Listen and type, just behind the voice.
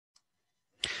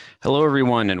Hello,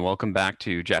 everyone, and welcome back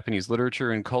to Japanese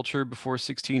Literature and Culture Before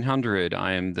 1600.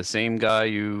 I am the same guy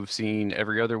you've seen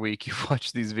every other week you've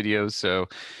watched these videos. So,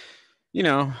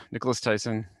 Nicholas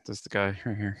Tyson, that's the guy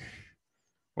right here,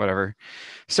 whatever.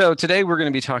 So, today we're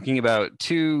going to be talking about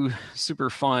two super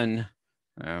fun.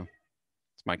 Oh,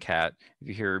 it's my cat. If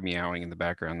you hear meowing in the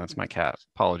background, that's my cat.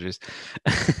 Apologies.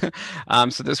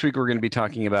 So, this week we're going to be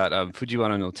talking about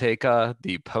Fujiwara no Teika,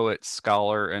 the poet,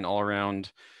 scholar, and all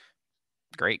around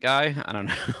great guy. I don't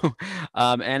know.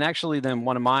 And actually, then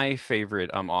one of my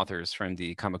favorite authors from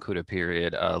the Kamakura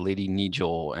period, Lady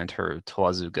Nijo and her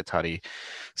Towazu Gatari.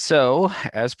 So,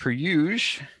 as per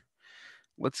usual,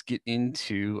 let's get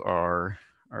into our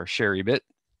sherry bit.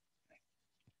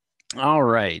 All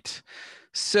right.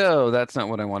 So that's not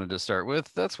what I wanted to start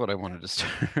with. That's what I wanted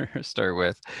to start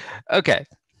with. Okay.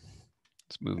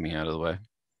 Let's move me out of the way.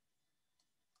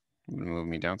 Move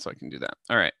me down so I can do that.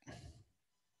 All right.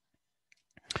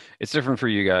 It's different for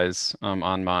you guys.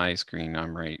 On my screen,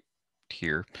 I'm right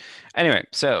here. Anyway,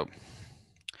 so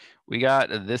we got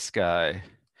this guy.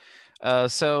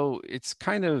 So it's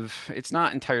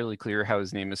not entirely clear how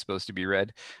his name is supposed to be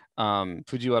read.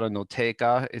 Fujiwara no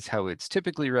Teika is how it's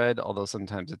typically read, although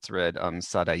sometimes it's read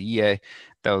Sadaiie.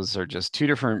 Those are just two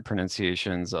different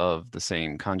pronunciations of the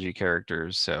same kanji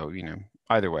characters. So,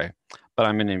 either way. But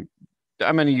I'm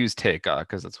gonna use Teika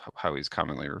because that's how he's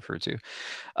commonly referred to.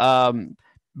 Um,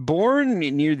 Born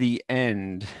near the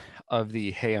end of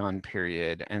the Heian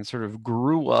period and sort of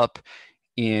grew up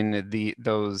in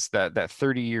that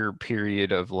 30-year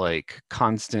period of like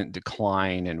constant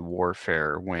decline and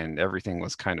warfare when everything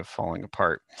was kind of falling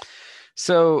apart.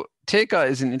 So Teika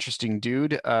is an interesting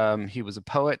dude. He was a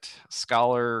poet,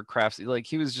 scholar, crafts, like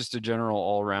he was just a general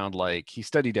all around, like he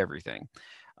studied everything.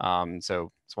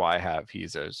 So that's why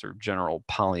he's a sort of general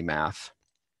polymath.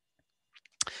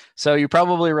 So you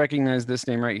probably recognize this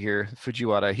name right here,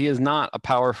 Fujiwara. He is not a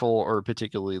powerful or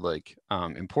particularly like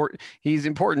important. He's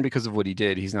important because of what he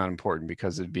did. He's not important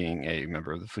because of being a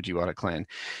member of the Fujiwara clan.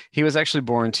 He was actually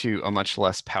born to a much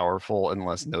less powerful and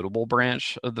less notable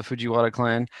branch of the Fujiwara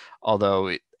clan.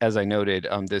 Although, as I noted,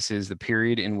 this is the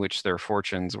period in which their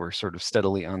fortunes were sort of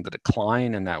steadily on the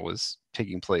decline, and that was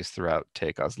taking place throughout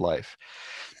Teika's life.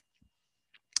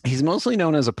 He's mostly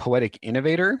known as a poetic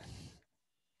innovator.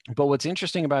 But what's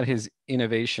interesting about his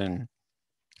innovation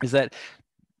is that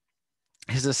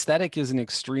his aesthetic is an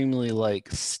extremely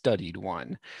like studied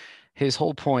one. His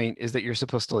whole point is that you're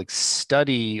supposed to like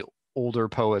study older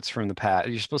poets from the past.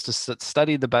 You're supposed to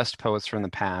study the best poets from the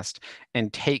past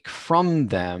and take from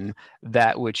them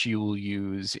that which you will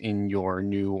use in your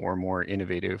new or more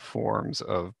innovative forms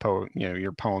of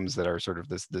your poems that are sort of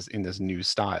this in this new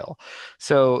style.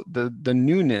 So the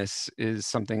newness is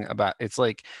something about, it's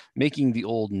like making the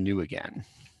old new again.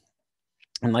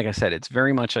 And like I said, it's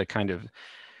very much a kind of,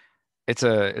 it's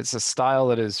a style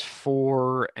that is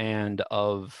for and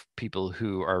of people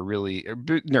who are really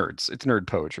nerds. It's nerd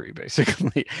poetry,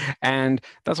 basically. And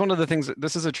that's one of the things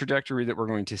this is a trajectory that we're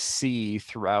going to see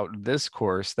throughout this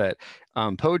course, that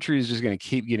poetry is just going to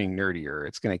keep getting nerdier.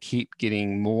 It's going to keep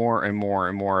getting more and more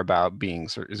and more about being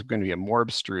it's going to get more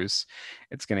abstruse.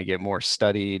 It's going to get more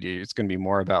studied. It's going to be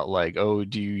more about like, oh,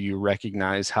 do you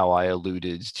recognize how I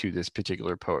alluded to this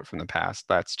particular poet from the past?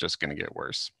 That's just going to get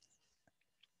worse.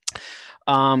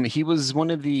 He was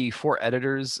one of the four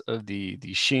editors of the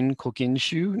Shin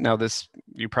Kokinshu. Now, this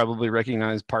you probably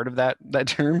recognize part of that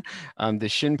term. The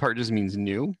Shin part just means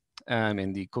new,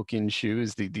 and the Kokinshu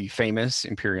is the famous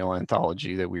imperial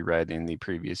anthology that we read in the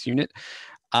previous unit.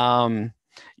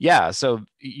 Yeah, so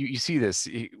you see this.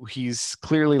 He's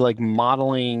clearly like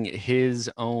modeling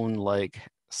his own like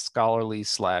scholarly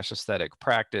slash aesthetic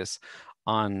practice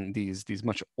on these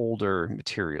much older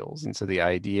materials. And so the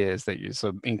idea is that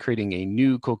in creating a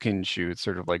new kokinshu, it's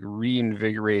sort of like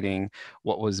reinvigorating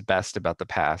what was best about the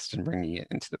past and bringing it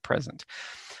into the present.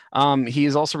 He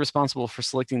is also responsible for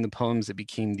selecting the poems that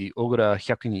became the Ogura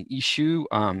Hyakunin Ishu.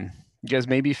 You guys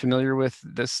may be familiar with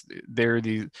this.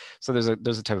 So there's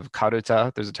a type of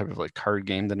karuta. There's a type of like card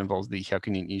game that involves the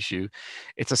Hyakunin Ishu.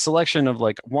 It's a selection of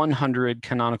like 100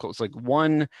 canonical. It's like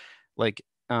one like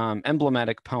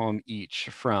emblematic poem each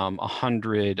from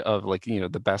 100 of like the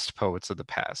best poets of the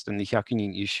past, and the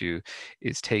Hyakunin Ishu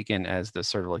is taken as the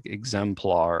sort of like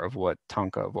exemplar of what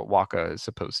waka is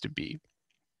supposed to be.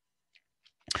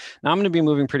 Now I'm going to be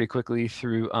moving pretty quickly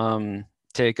through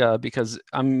Teika because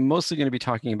I'm mostly going to be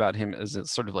talking about him as a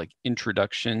sort of like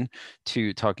introduction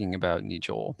to talking about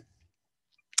Nijo.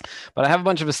 But I have a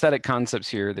bunch of aesthetic concepts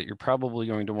here that you're probably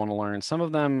going to want to learn. Some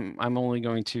of them I'm only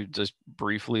going to just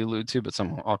briefly allude to, but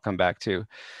some I'll come back to.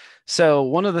 So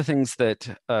one of the things that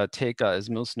Teika is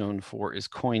most known for is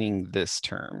coining this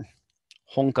term,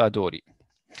 honkadori,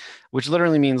 which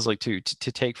literally means like to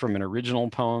take from an original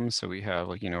poem. So we have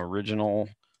like, original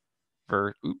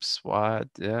verse. Oops, what?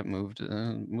 Yeah,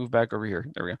 move back over here.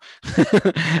 There we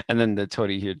go. And then the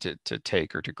tori here to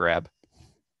take or to grab.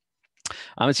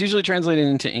 It's usually translated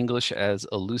into English as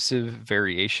elusive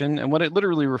variation, and what it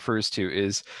literally refers to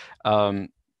is um,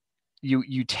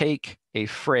 you take a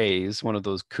phrase, one of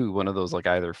those one of those like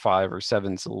either 5 or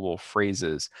 7 syllable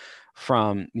phrases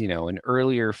from, an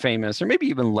earlier famous or maybe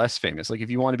even less famous. Like if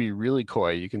you want to be really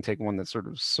coy, you can take one that's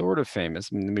sort of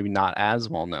famous, maybe not as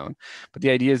well known. But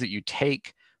the idea is that you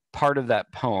take part of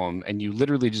that poem and you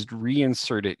literally just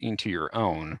reinsert it into your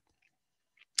own,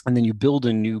 and then you build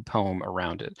a new poem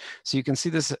around it. So you can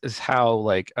see this is how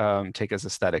like Teika's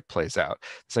aesthetic plays out.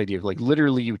 This idea of like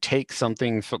literally you take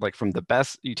something from the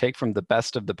best, you take from the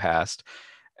best of the past,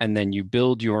 and then you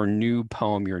build your new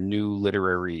poem, your new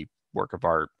literary work of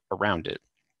art around it.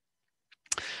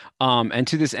 And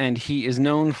to this end, he is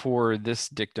known for this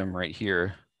dictum right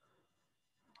here.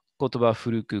 Kotoba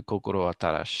furuku kokoro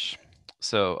atarashi.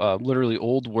 So literally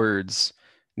old words,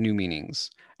 new meanings.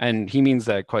 And he means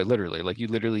that quite literally. Like you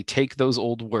literally take those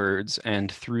old words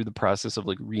and through the process of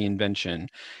like reinvention,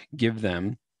 give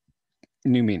them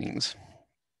new meanings.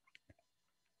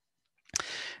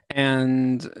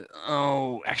 And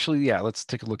actually, yeah, let's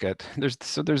take a look at there's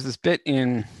this bit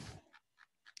in.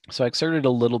 So I excerpted a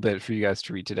little bit for you guys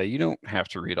to read today. You don't have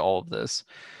to read all of this.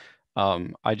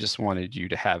 I just wanted you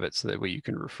to have it so that way you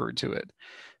can refer to it.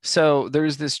 So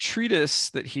there's this treatise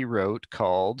that he wrote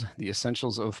called The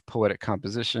Essentials of Poetic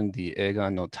Composition, the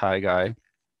Eiga no Taigai.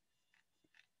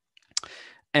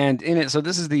 And in it, so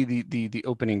this is the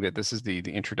opening bit. This is the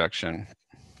introduction.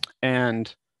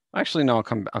 And actually, no, I'll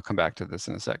come back to this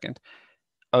in a second.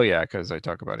 Oh yeah, because I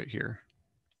talk about it here.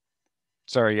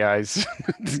 Sorry, guys,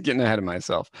 getting ahead of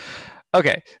myself.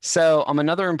 Okay, so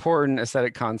another important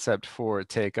aesthetic concept for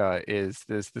Teika is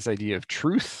this idea of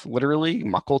truth, literally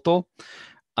makoto.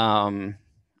 Um,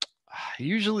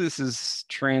 Usually this is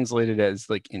translated as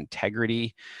like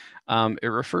integrity. It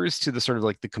refers to the sort of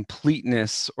like the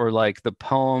completeness or like the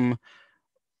poem,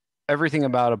 everything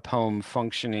about a poem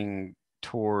functioning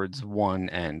towards one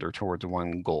end or towards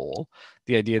one goal.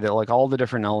 The idea that like all the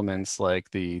different elements,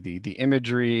 like the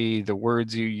imagery, the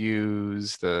words you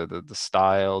use, the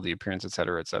style, the appearance, et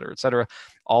cetera, et cetera, et cetera,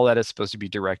 all that is supposed to be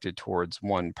directed towards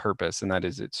one purpose, and that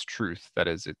is its truth, that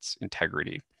is its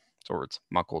integrity, towards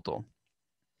makoto.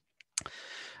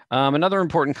 Another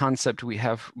important concept we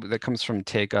have that comes from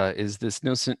Teika is this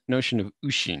notion of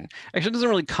ushin. Actually, it doesn't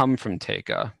really come from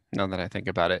Teika, now that I think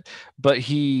about it, but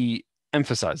he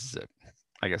emphasizes it,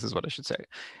 I guess is what I should say.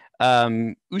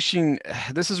 Ushin,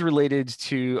 this is related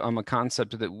to a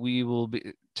concept that we will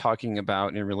be talking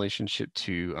about in relationship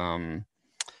to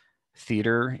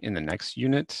theater in the next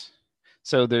unit.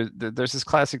 So there's this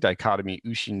classic dichotomy,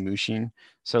 ushin, mushin.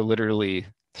 So literally,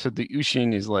 so the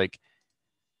ushin is like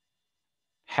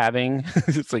having.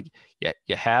 It's like, yeah,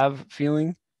 you have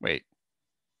feeling. Wait,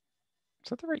 is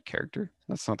that the right character?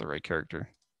 That's not the right character.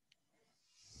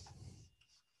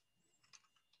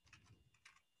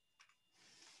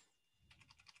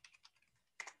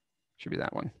 Should be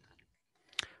that one.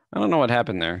 I don't know what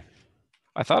happened there.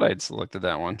 I thought I had selected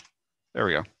that one. There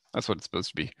we go. That's what it's supposed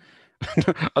to be.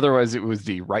 Otherwise, it was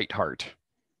the right heart,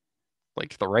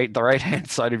 like the right hand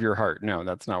side of your heart. No,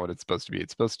 that's not what it's supposed to be.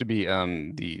 It's supposed to be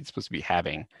it's supposed to be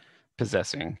having,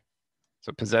 possessing.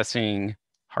 So possessing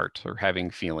heart or having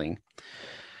feeling.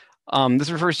 This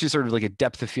refers to sort of like a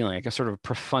depth of feeling, like a sort of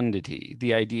profundity.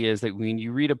 The idea is that when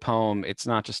you read a poem, it's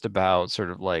not just about sort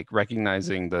of like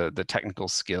recognizing the technical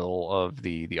skill of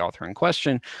the author in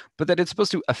question, but that it's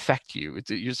supposed to affect you.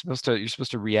 You're supposed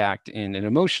to react in an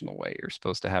emotional way. You're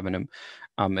supposed to have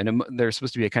there's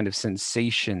supposed to be a kind of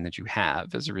sensation that you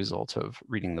have as a result of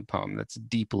reading the poem that's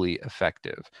deeply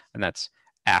effective, and that's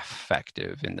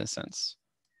affective in this sense,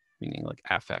 meaning like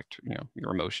affect,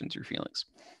 your emotions, your feelings.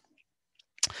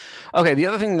 Okay, the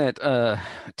other thing that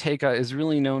Teika is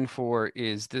really known for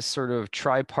is this sort of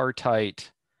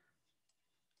tripartite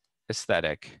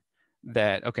aesthetic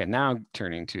that, okay, now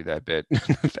turning to that bit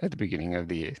at the beginning of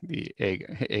the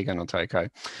Eiga no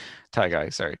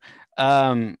Taigai, sorry.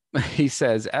 He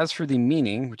says, as for the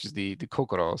meaning, which is the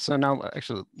kokoro. So now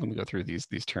actually let me go through these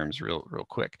terms real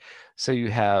quick. So you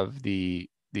have the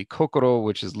kokoro,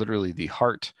 which is literally the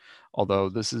heart, although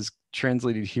this is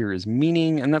translated here as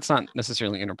meaning, and that's not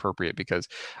necessarily inappropriate because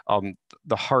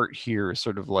the heart here is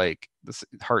sort of like this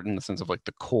heart in the sense of like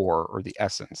the core or the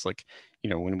essence. Like,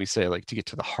 when we say like to get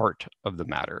to the heart of the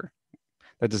matter,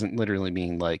 that doesn't literally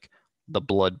mean like the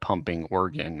blood pumping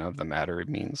organ of the matter. It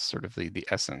means sort of the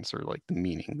essence or like the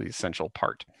meaning, the essential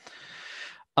part.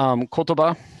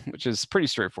 Kotoba, which is pretty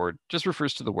straightforward, just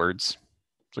refers to the words.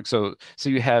 Like so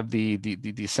you have the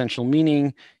essential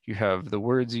meaning, you have the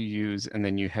words you use, and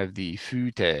then you have the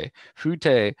fute.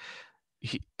 Fute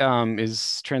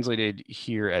is translated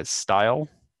here as style.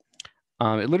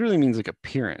 It literally means like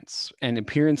appearance, and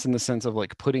appearance in the sense of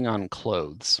like putting on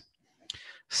clothes.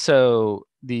 So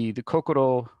the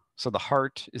kokoro, so the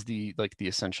heart is the like the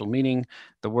essential meaning.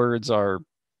 The words are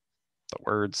the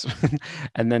words,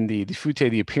 and then the fute,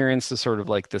 the appearance is sort of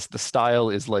like this. The style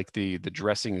is like the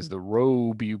dressing is the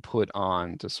robe you put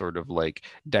on to sort of like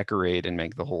decorate and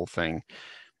make the whole thing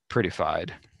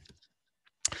prettified.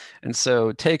 And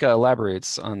so Teika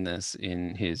elaborates on this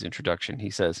in his introduction. He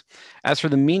says, as for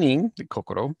the meaning, the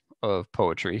kokoro, of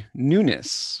poetry,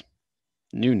 newness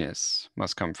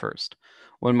must come first.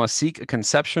 One must seek a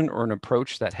conception or an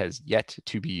approach that has yet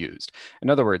to be used. In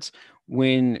other words,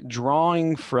 when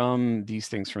drawing from these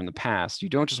things from the past, you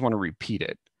don't just want to repeat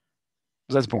it,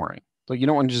 because that's boring. Like you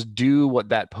don't want to just do what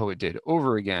that poet did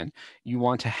over again. You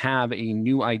want to have a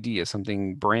new idea,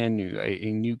 something brand new,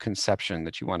 a new conception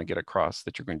that you want to get across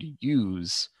that you're going to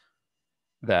use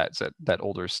that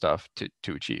older stuff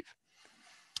to achieve.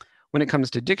 When it comes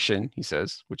to diction, he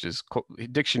says, which is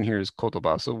diction here is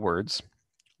kotoba, so words,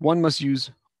 one must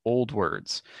use old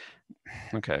words.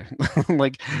 Okay.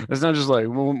 Like it's not just like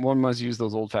one must use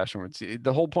those old-fashioned words.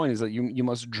 The whole point is that you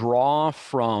must draw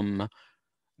from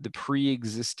the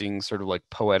pre-existing sort of like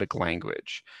poetic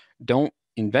language. Don't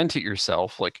invent it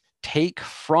yourself. Like take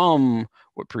from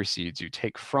what precedes you,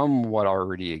 take from what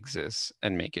already exists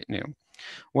and make it new.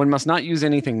 One must not use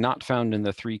anything not found in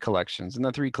the three collections. And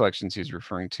the three collections he's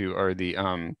referring to are the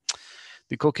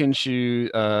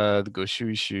Kokinshu, the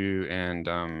Goshuishu,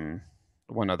 and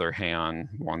one other Heian,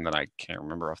 one that I can't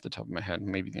remember off the top of my head.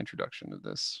 Maybe the introduction of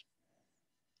this.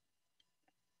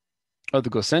 Oh, the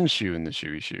Gosenshu and the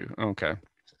Shuishu. Okay,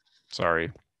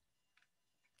 sorry.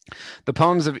 The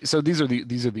poems of so these are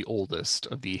the oldest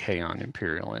of the Heian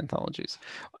imperial anthologies.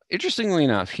 Interestingly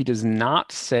enough, he does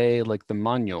not say like the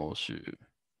Manyoshu,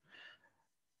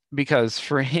 because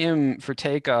for him, for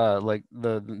Teika, like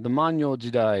the Manyo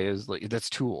Jidai is like that's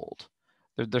too old.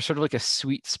 There's sort of like a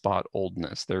sweet spot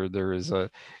oldness. There is a,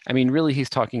 I mean, really, he's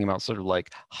talking about sort of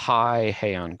like high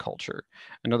Heian culture.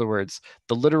 In other words,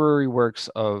 the literary works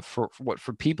of for what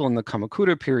for people in the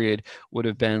Kamakura period would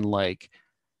have been like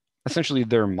essentially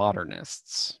they're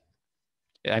modernists.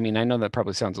 I mean, I know that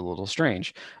probably sounds a little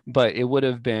strange, but it would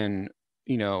have been,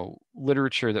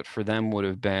 literature that for them would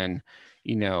have been,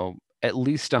 at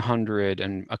least 100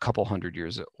 and a couple hundred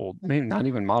years old, maybe not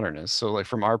even modernist. So, like,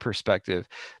 from our perspective,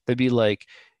 they'd be like,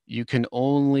 you can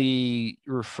only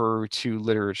refer to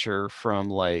literature from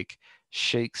like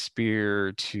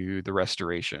Shakespeare to the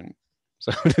Restoration.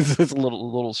 So it's a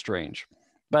little strange,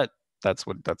 but that's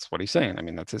what he's saying. I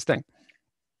mean, that's his thing.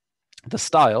 The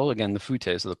style, again, the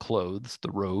fute, so the clothes,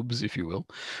 the robes, if you will,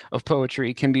 of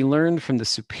poetry can be learned from the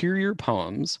superior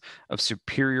poems of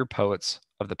superior poets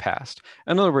of the past.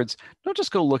 In other words, don't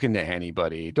just go look into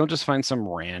anybody. Don't just find some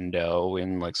rando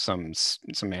in like some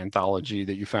anthology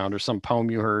that you found or some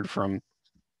poem you heard from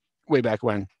way back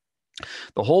when.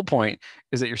 The whole point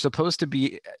is that you're supposed to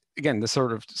be, again, this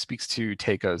sort of speaks to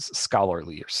Teika's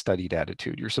scholarly or studied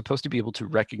attitude. You're supposed to be able to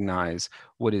recognize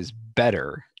what is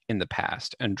better in the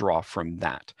past and draw from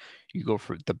that. You go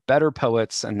for the better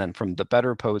poets, and then from the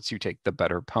better poets, you take the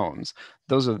better poems.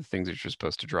 Those are the things that you're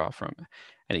supposed to draw from.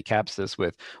 And he caps this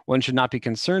with, one should not be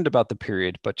concerned about the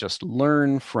period, but just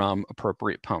learn from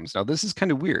appropriate poems. Now, this is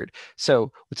kind of weird.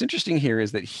 So what's interesting here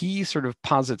is that he sort of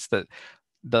posits that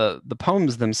the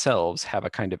poems themselves have a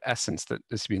kind of essence that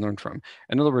is to be learned from.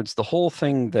 In other words, the whole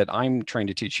thing that I'm trying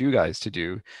to teach you guys to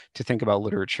do, to think about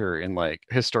literature in like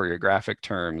historiographic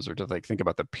terms, or to like think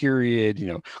about the period,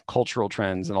 cultural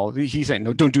trends and all. He's saying,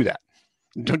 no, don't do that.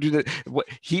 Don't do that. What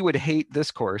he would hate this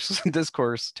course. This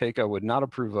course, Teika would not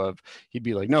approve of. He'd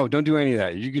be like, no, don't do any of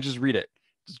that. You can just read it.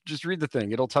 Just read the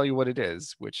thing. It'll tell you what it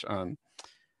is. Which,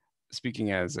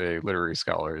 speaking as a literary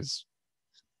scholar, is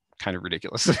kind of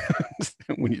ridiculous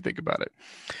when you think about it.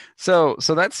 So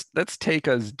that's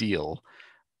Teika's deal.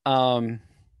 Now,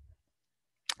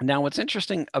 what's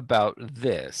interesting about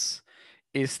this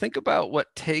is think about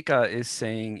what Teika is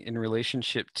saying in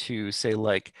relationship to, say,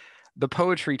 like the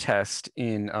poetry test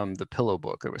in the Pillow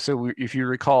Book. So if you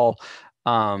recall,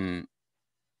 the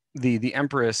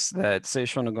empress that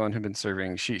Seishon Ogon had been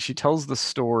serving, she tells the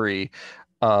story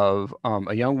of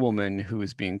a young woman who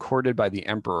is being courted by the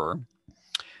emperor,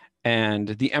 and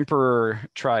the emperor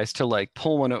tries to like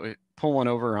pull one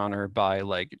over on her by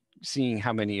like seeing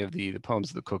how many of the poems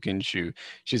of the Kokinshu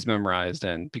she's memorized,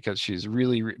 and because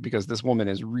because this woman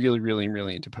is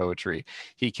really into poetry,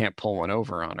 he can't pull one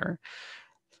over on her.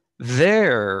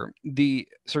 There, the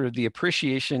sort of the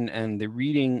appreciation and the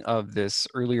reading of this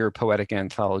earlier poetic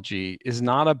anthology is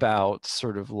not about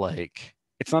sort of like,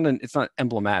 it's not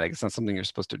emblematic. It's not something you're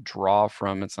supposed to draw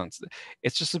from. It's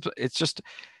just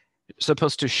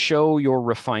supposed to show your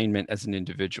refinement as an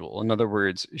individual. In other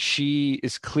words, she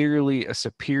is clearly a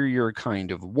superior kind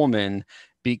of woman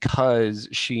because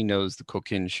she knows the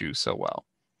Kokinshu so well.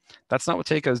 That's not what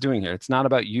Teika is doing here. It's not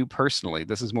about you personally.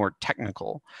 This is more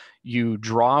technical. You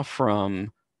draw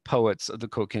from poets of the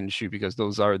Kokinshu because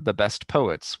those are the best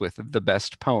poets with the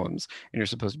best poems, and you're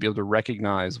supposed to be able to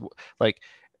recognize like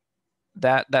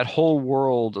that whole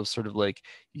world of sort of like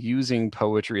using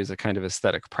poetry as a kind of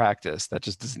aesthetic practice that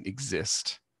just doesn't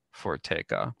exist for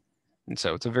Teika. And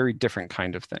so it's a very different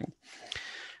kind of thing.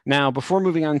 Now, before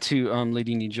moving on to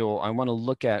Lady Nijo, I want to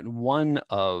look at one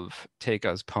of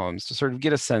Teika's poems to sort of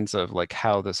get a sense of like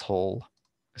how this whole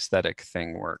aesthetic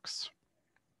thing works.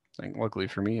 And luckily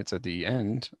for me, it's at the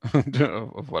end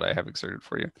of what I have excerpted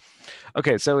for you.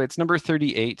 Okay, so it's number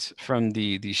 38 from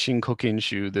the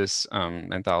Shinkokinshu, this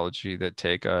anthology that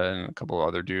Teika and a couple of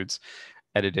other dudes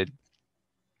edited.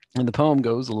 And the poem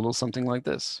goes a little something like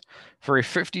this. For a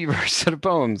 50-verse set of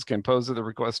poems composed at the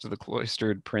request of the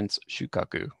cloistered Prince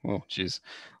Shukaku. Oh, geez.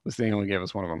 This thing only gave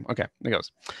us one of them. Okay, it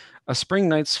goes. A spring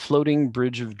night's floating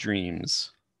bridge of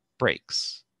dreams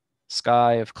breaks.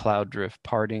 Sky of cloud drift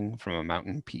parting from a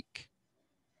mountain peak.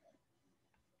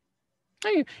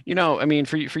 You know, I mean,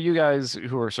 for you guys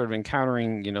who are sort of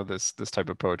encountering, you know, this type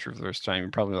of poetry for the first time,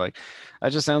 you're probably like,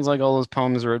 that just sounds like all those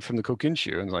poems are read from the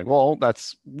Kokinshu. And it's like, well,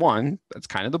 that's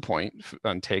kind of the point.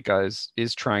 Teika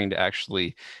is trying to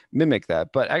actually mimic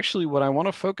that. But actually, what I want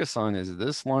to focus on is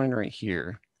this line right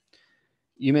here.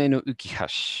 Yume no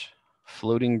ukihashi,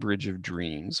 floating bridge of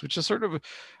dreams, which is sort of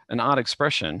an odd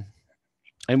expression.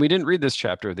 And we didn't read this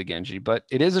chapter of the Genji, but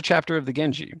it is a chapter of the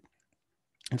Genji.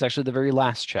 It's actually the very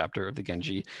last chapter of the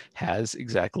Genji has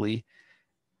exactly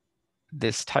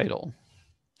this title.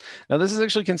 Now, this is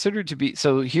actually considered to be,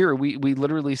 so here we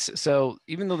literally, so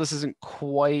even though this isn't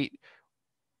quite,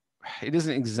 it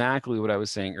isn't exactly what I was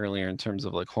saying earlier in terms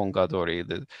of like hongadori,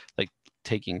 the like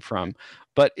taking from,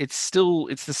 but it's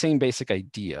the same basic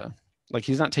idea. Like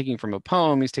he's not taking from a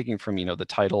poem, he's taking from, you know, the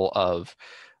title of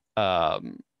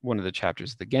one of the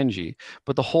chapters of the Genji.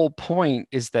 But the whole point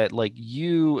is that like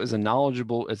you as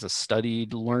a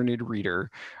studied, learned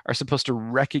reader are supposed to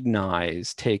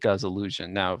recognize Teika's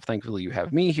illusion. Now, thankfully you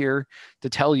have me here to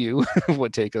tell you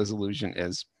what Teika's illusion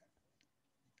is.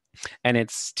 And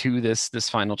it's to this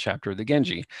final chapter of the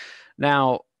Genji.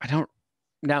 Now,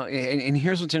 and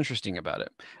here's what's interesting about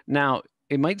it. Now,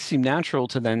 it might seem natural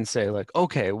to then say like,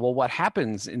 okay, well, what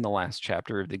happens in the last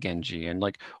chapter of the Genji, and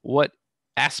like what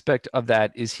aspect of that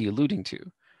is he alluding to?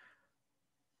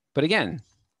 But again,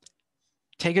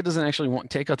 Teika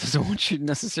doesn't want you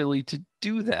necessarily to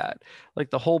do that. Like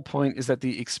the whole point is that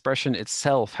the expression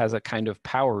itself has a kind of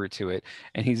power to it,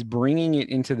 and he's bringing it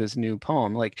into this new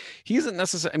poem. Like he isn't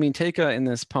necessarily, I mean, Teika in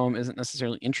this poem isn't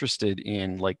necessarily interested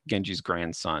in like Genji's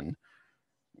grandson,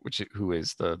 who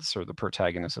is the sort of the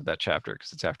protagonist of that chapter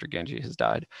because it's after Genji has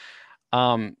died.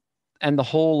 And the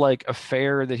whole like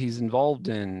affair that he's involved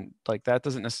in, like that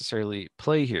doesn't necessarily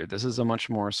play here. This is a much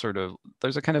more sort of,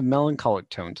 there's a kind of melancholic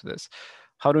tone to this.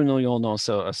 Haru no yo no,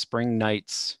 so a spring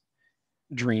night's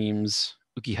dreams,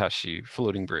 ukihashi,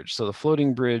 floating bridge. So the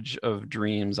floating bridge of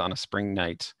dreams on a spring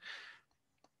night,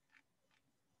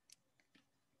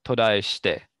 todai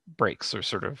shite, breaks, or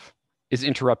sort of is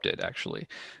interrupted actually.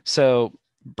 So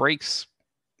breaks,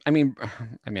 I mean,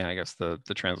 I guess the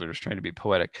translator is trying to be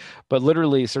poetic, but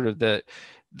literally, sort of the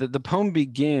poem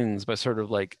begins by sort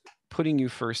of like putting you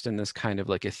first in this kind of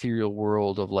like ethereal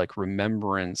world of like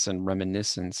remembrance and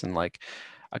reminiscence and like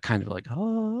a kind of like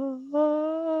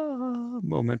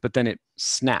moment, but then it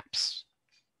snaps.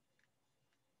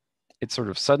 It sort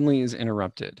of suddenly is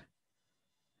interrupted.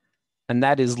 And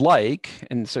that is like,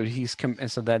 and so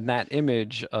then that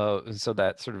image of, so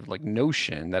that sort of like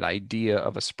notion, that idea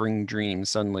of a spring dream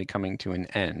suddenly coming to an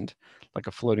end, like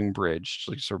a floating bridge,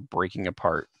 like sort of breaking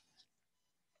apart.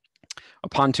 A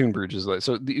pontoon bridge is like,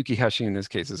 so the ukihashi in this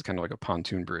case is kind of like a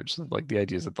pontoon bridge. So like the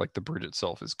idea is that like the bridge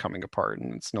itself is coming apart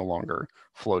and it's no longer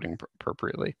floating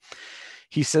appropriately.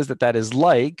 He says that is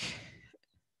like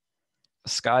a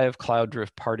sky of cloud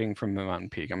drift parting from a mountain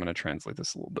peak. I'm going to translate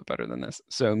this a little bit better than this.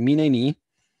 So mine ni,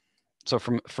 so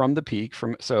from the peak, so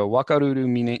wakaruru,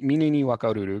 mine ni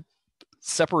wakaruru,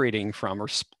 separating from or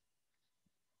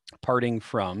parting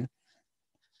from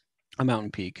a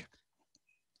mountain peak.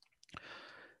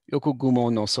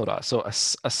 Yokogumo no sora. So a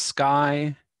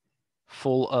sky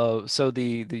full of, so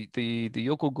the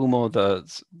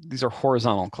Yokogumo, these are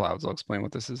horizontal clouds. I'll explain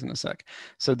what this is in a sec.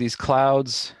 So these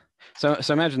clouds, so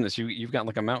imagine this, you've got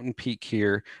like a mountain peak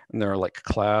here, and there are like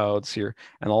clouds here,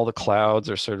 and all the clouds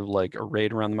are sort of like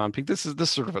arrayed around the mountain peak.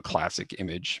 This sort of a classic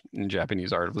image in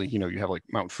Japanese art. Like, you have like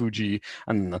Mount Fuji,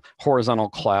 and the horizontal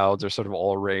clouds are sort of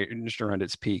all arranged around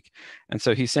its peak. And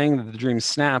so he's saying that the dream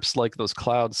snaps like those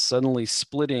clouds suddenly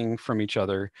splitting from each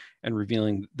other and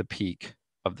revealing the peak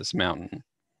of this mountain.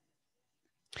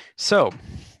 So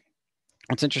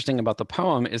what's interesting about the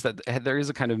poem is that there is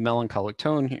a kind of melancholic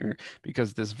tone here,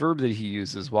 because this verb that he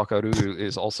uses, wakaru,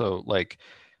 is also like,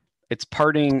 it's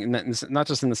parting, not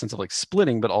just in the sense of like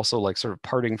splitting, but also like sort of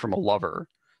parting from a lover.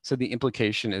 So the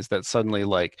implication is that suddenly,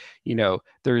 like,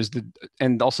 there's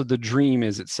and also the dream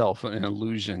is itself an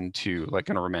allusion to like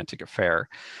a romantic affair,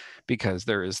 because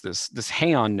there is this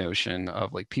heian notion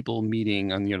of like people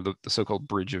meeting on the so-called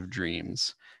bridge of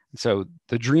dreams. So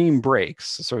the dream breaks,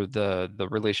 sort of the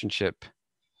relationship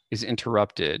is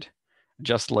interrupted,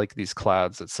 just like these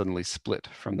clouds that suddenly split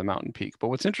from the mountain peak. But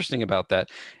what's interesting about that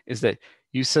is that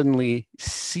you suddenly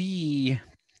see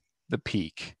the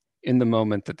peak in the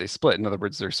moment that they split. In other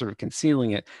words, they're sort of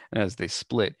concealing it, and as they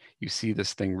split, you see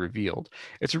this thing revealed.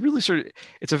 It's a really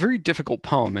it's a very difficult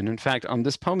poem, and in fact,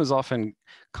 this poem is often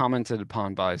commented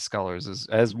upon by scholars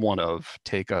as one of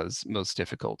Teika's most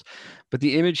difficult. But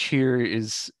the image here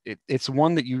is, it's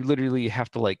one that you literally have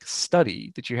to like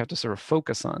study, that you have to sort of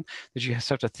focus on, that you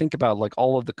have to think about like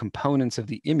all of the components of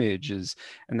the images,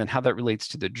 and then how that relates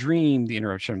to the dream, the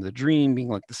interruption of the dream being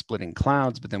like the splitting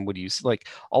clouds, but then what do you see? Like,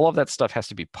 all of that stuff has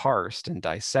to be parsed and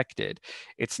dissected.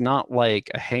 It's not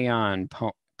like a Heian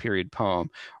period poem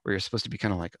where you're supposed to be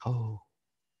kind of like, oh,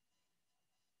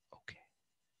 okay,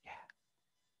 yeah.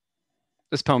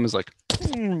 This poem is like,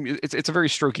 it's a very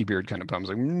strokey beard kind of poem. It's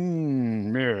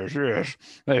like, yes, yes,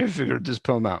 I figured this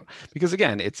poem out, because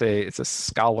again, it's a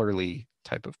scholarly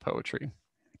type of poetry.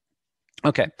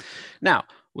 Okay, now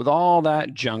with all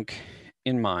that junk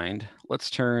in mind, let's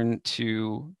turn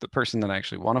to the person that I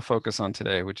actually want to focus on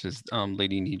today, which is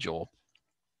Lady Nijo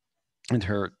and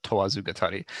her Towazu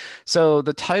Gatari. So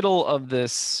the title of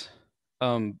this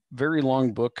very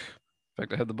long book, in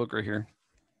fact, I have the book right here.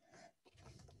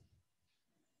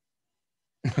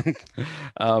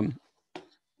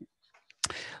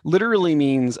 Literally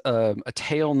means a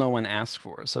tale no one asked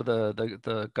for. So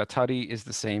the gatari is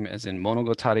the same as in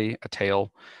monogatari, a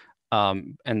tale.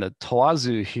 And the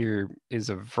towazu here is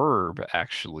a verb,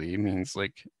 actually. It means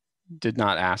like did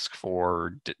not ask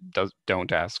for,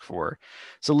 don't ask for.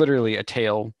 So literally a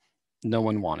tale no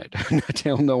one wanted, a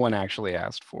tale no one actually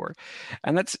asked for.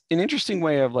 And that's an interesting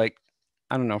way of like,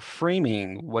 I don't know,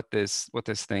 framing what this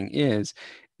thing is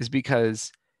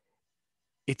because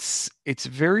it's a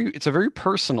very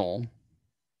personal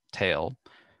tale.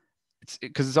 It's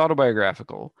because it's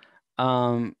autobiographical.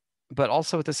 But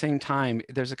also at the same time,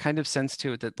 there's a kind of sense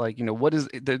to it that like, what is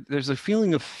there's a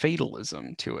feeling of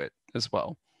fatalism to it as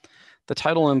well. The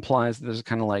title implies that there's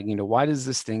kind of like, why does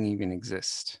this thing even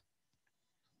exist?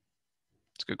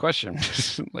 It's a good question.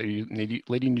 Lady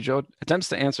Nijo attempts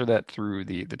to answer that through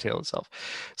the tale itself.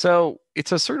 So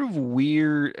it's a sort of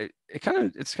weird,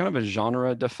 it's kind of a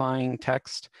genre defying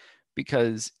text,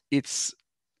 because it's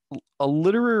a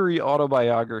literary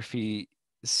autobiography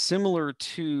similar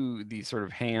to the sort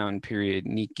of Heian period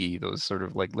Nikki, those sort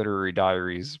of like literary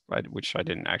diaries, which I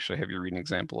didn't actually have you read an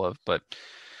example of, but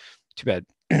too bad.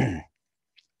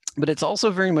 But it's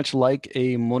also very much like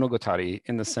a monogatari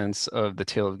in the sense of the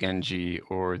Tale of Genji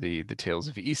or the Tales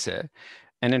of Ise.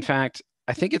 And in fact,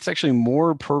 I think it's actually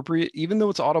more appropriate, even though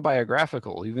it's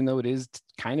autobiographical, even though it is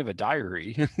kind of a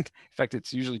diary. In fact,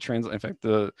 it's usually translated. In fact,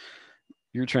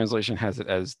 your translation has it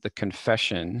as the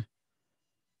confession.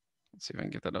 Let's see if I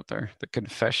can get that up there. The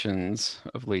Confessions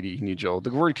of Lady Nijo. The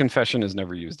word confession is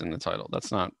never used in the title.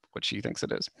 That's not what she thinks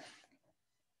it is.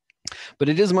 But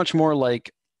it is much more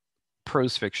like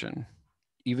prose fiction,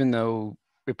 even though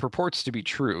it purports to be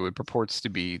true. It purports to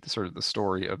be sort of the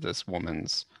story of this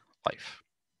woman's life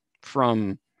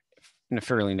from in a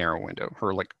fairly narrow window,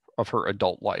 of her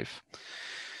adult life.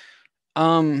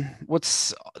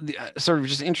 What's the sort of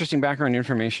just interesting background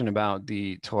information about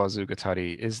the Towazu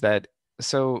Gatari is that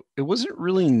so it wasn't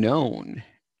really known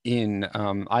in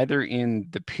either in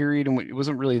the period in which it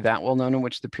wasn't really that well known in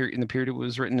which the period it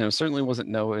was written, and it certainly wasn't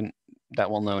known that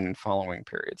well known in following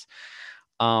periods.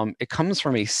 It comes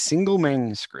from a single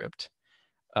manuscript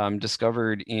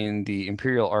discovered in the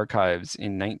Imperial Archives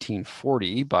in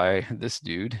 1940 by this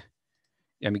dude,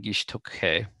 Yamagishi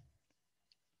Tokei.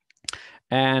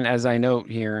 And as I note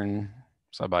here in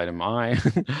subitem I,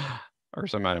 or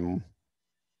subitem,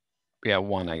 yeah,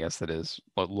 1, I guess that is,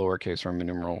 lowercase Roman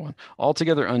numeral 1,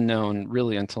 altogether unknown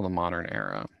really until the modern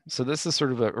era. So this is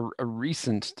sort of a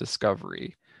recent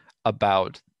discovery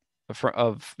about,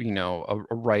 you know,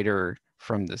 a writer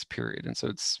from this period. And so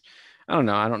it's, I don't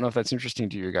know if that's interesting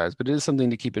to you guys, but it is something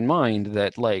to keep in mind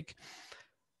that like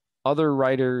other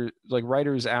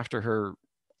writers after her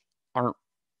aren't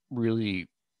really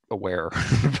aware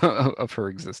of her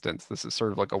existence. This is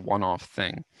sort of like a one-off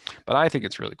thing, but I think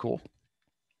it's really cool.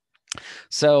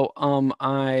 So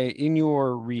in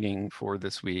your reading for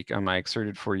this week, I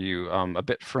excerpted for you a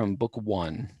bit from book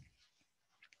 1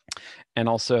 and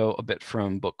also a bit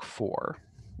from book 4,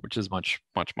 which is much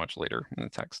later in the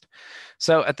text.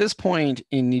 So at this point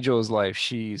in Nijo's life,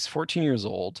 she's 14 years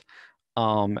old,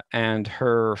 and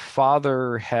her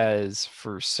father has,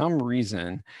 for some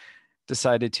reason,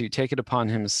 decided to take it upon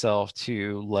himself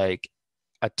to like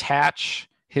attach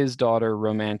his daughter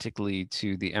romantically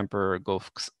to the Emperor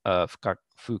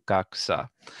Fukakusa.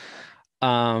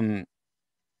 Now,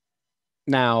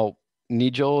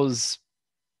 Nijo's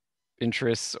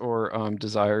interests or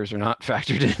desires are not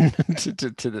factored in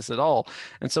to this at all.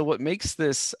 And so what makes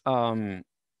this,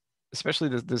 especially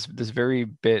this very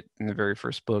bit in the very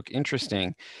first book,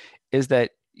 interesting is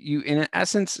that you, in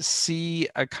essence, see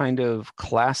a kind of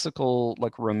classical,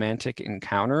 like romantic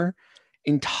encounter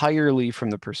entirely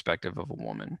from the perspective of a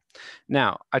woman.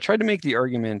 Now, I tried to make the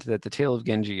argument that the Tale of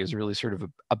Genji is really sort of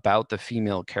about the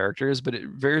female characters, but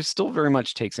it still very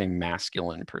much takes a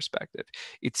masculine perspective.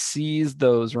 It sees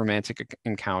those romantic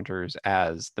encounters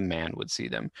as the man would see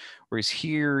them, whereas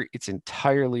here it's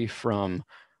entirely from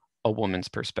a woman's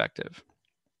perspective.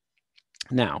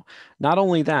 Now, not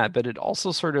only that, but it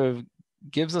also sort of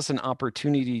gives us an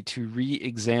opportunity to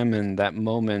re-examine that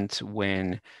moment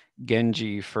when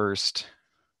Genji first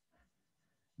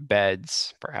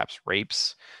beds, perhaps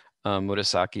rapes,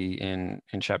 Murasaki in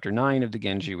chapter 9 of the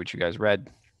Genji, which you guys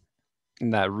read.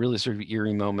 And that really sort of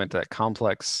eerie moment,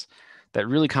 that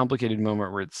really complicated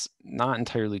moment where it's not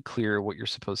entirely clear what you're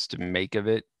supposed to make of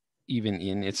it, even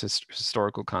in its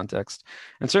historical context.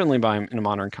 And certainly in a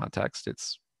modern context,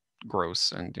 it's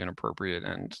gross and inappropriate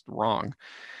and wrong.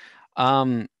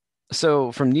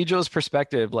 So from Nijo's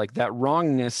perspective, like that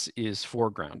wrongness is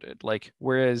foregrounded. Like,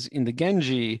 whereas in the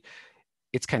Genji,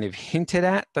 it's kind of hinted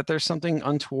at that there's something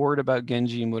untoward about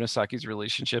Genji and Murasaki's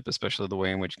relationship, especially the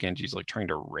way in which Genji's like trying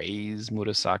to raise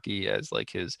Murasaki as like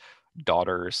his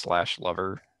daughter /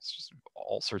 lover. It's just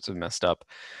all sorts of messed up.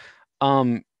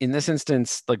 In this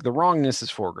instance, like the wrongness is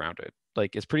foregrounded.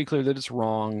 Like it's pretty clear that it's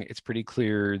wrong. It's pretty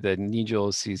clear that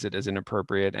Nijo sees it as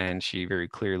inappropriate, and she very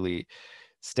clearly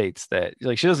states that,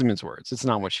 like, she doesn't mince words. It's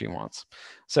not what she wants.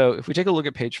 So if we take a look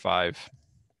at page 5,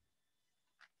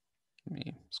 let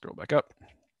me scroll back up.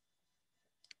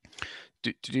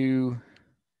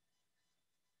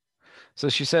 So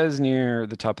she says near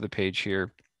the top of the page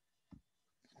here,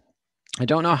 I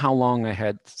don't know how long I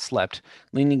had slept,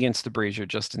 leaning against the brazier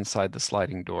just inside the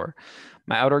sliding door,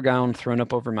 my outer gown thrown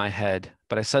up over my head,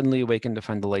 but I suddenly awakened to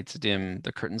find the lights dim,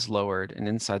 the curtains lowered, and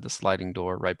inside the sliding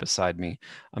door, right beside me,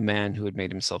 a man who had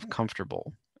made himself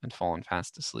comfortable and fallen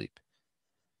fast asleep.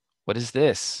 What is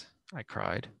this? I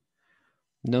cried.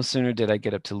 No sooner did I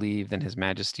get up to leave than His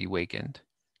Majesty wakened.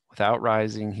 Without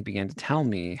rising, he began to tell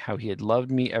me how he had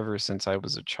loved me ever since I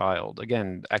was a child.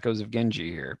 Again, echoes of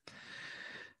Genji here.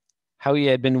 How he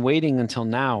had been waiting until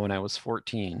now when I was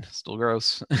 14, still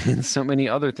gross, and so many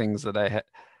other things that I had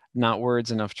not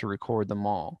words enough to record them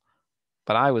all.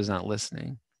 But I was not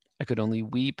listening. I could only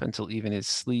weep until even his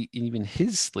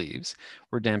sleeves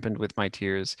were dampened with my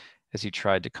tears as he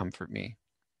tried to comfort me.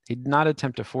 He did not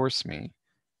attempt to force me,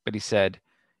 but he said,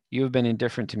 you have been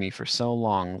indifferent to me for so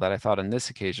long that I thought on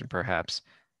this occasion, perhaps,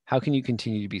 how can you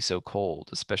continue to be so cold,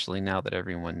 especially now that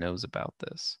everyone knows about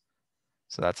this?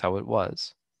 So that's how it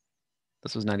was.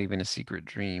 This was not even a secret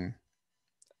dream.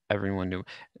 Everyone knew.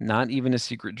 Not even a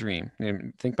secret dream.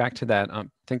 Think back to that.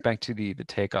 Think back to the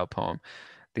Teika poem,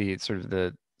 the sort of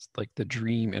the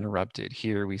dream interrupted.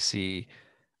 Here we see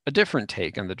a different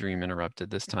take on the dream interrupted.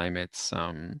 This time it's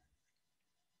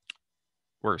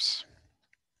worse.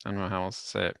 I don't know how else to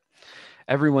say it.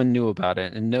 Everyone knew about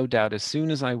it, and no doubt as soon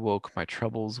as I woke, my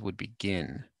troubles would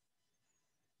begin.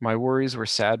 My worries were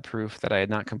sad proof that I had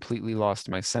not completely lost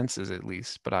my senses, at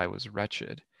least, but I was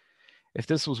wretched. If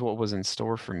this was what was in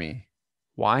store for me,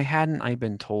 why hadn't I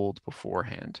been told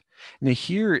beforehand? Now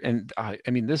here, and I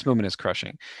mean, this moment is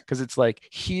crushing because it's like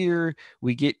here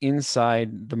we get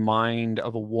inside the mind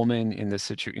of a woman in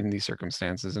in these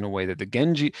circumstances in a way that the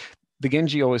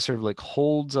Genji always sort of like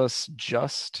holds us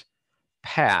just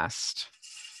past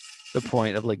the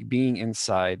point of like being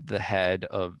inside the head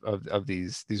of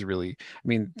these really, I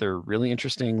mean, they're really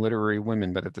interesting literary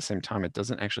women, but at the same time, it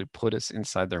doesn't actually put us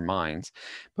inside their minds.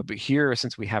 But here,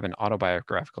 since we have an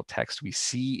autobiographical text, we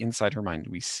see inside her mind,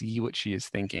 we see what she is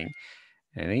thinking,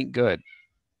 and it ain't good.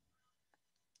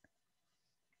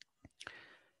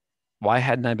 Why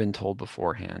hadn't I been told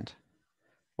beforehand?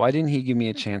 Why didn't he give me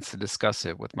a chance to discuss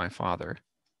it with my father?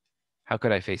 How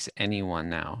could I face anyone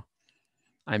now?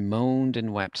 I moaned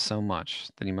and wept so much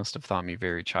that he must have thought me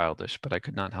very childish, but I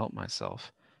could not help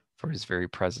myself, for his very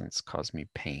presence caused me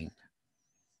pain.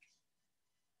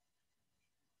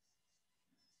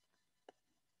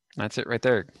 That's it right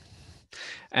there.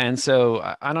 And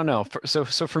so I don't know. So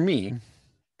for me,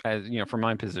 as you know, from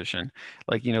my position,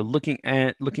 like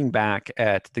looking back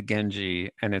at the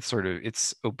Genji and its sort of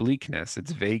its obliqueness,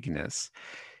 its vagueness,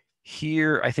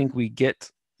 here I think we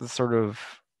get the sort of,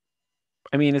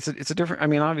 I mean, it's a different. I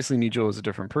mean, obviously Nijo is a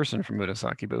different person from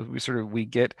Murasaki, but we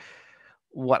get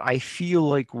what I feel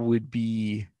like would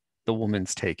be the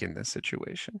woman's take in this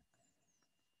situation.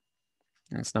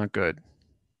 And it's not good.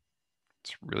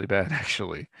 It's really bad,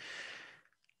 actually.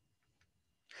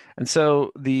 And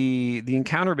so the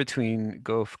encounter between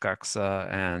Go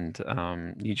Fukakusa and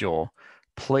Nijo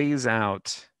plays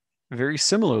out very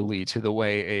similarly to the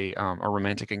way a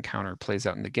romantic encounter plays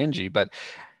out in the Genji. But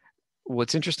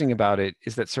what's interesting about it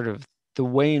is that sort of the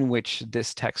way in which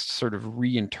this text sort of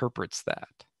reinterprets that.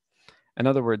 In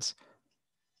other words,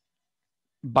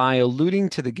 by alluding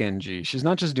to the Genji, she's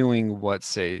not just doing what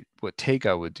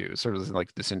Teika would do, sort of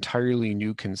like this entirely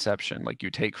new conception, like you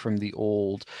take from the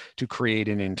old to create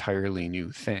an entirely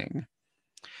new thing.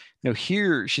 Now,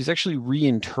 here she's actually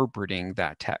reinterpreting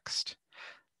that text.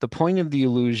 The point of the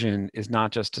illusion is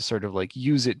not just to sort of like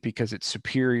use it because it's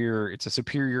superior, it's a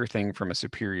superior thing from a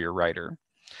superior writer.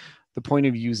 The point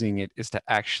of using it is to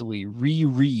actually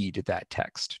reread that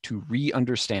text, to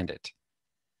re-understand it.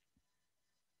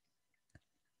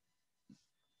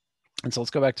 And so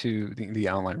let's go back to the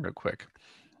outline real quick.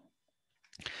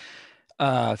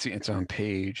 Let's see, it's on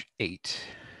page 8,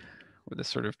 where this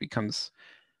sort of becomes.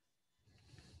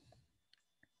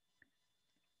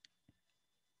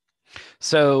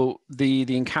 So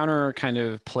the encounter kind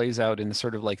of plays out in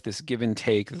sort of like this give and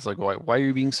take. It's like, why are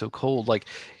you being so cold? Like,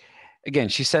 again,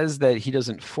 she says that he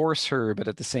doesn't force her, but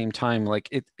at the same time, like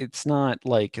it's not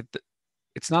like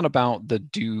it's not about the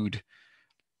dude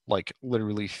like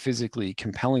literally physically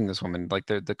compelling this woman. Like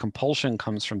the compulsion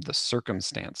comes from the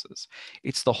circumstances.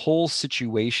 It's the whole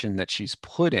situation that she's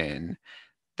put in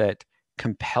that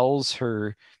compels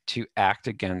her to act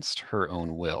against her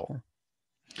own will.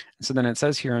 So then it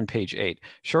says here on page 8,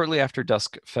 shortly after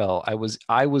dusk fell, I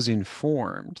was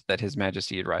informed that His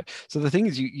Majesty had arrived. So the thing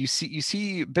is, you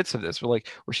see bits of this where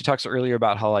she talks earlier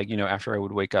about how after I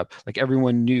would wake up, like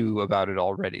everyone knew about it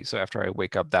already. So after I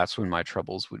wake up, that's when my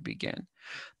troubles would begin.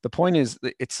 The point is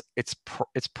that it's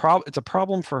a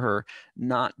problem for her,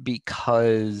 not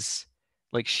because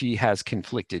like she has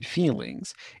conflicted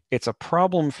feelings. It's a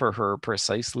problem for her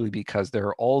precisely because there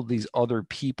are all these other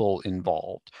people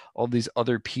involved, all these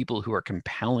other people who are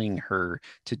compelling her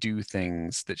to do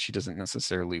things that she doesn't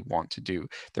necessarily want to do.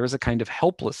 There is a kind of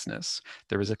helplessness,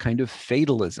 there is a kind of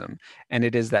fatalism, and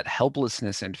it is that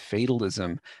helplessness and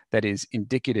fatalism that is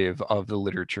indicative of the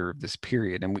literature of this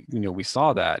period. And we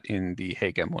saw that in the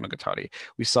Heike Monogatari.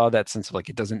 We saw that sense of like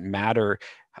it doesn't matter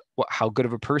how good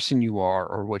of a person you are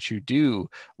or what you do,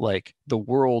 like the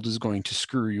world is going to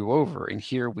screw you over. And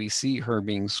here we see her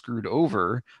being screwed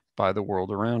over by the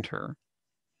world around her.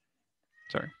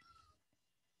 Sorry.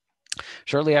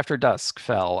 Shortly after dusk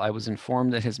fell, I was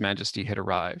informed that His Majesty had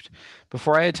arrived.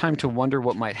 Before I had time to wonder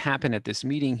what might happen at this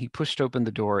meeting, he pushed open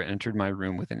the door and entered my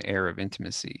room with an air of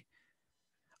intimacy.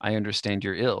 I understand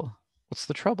you're ill. What's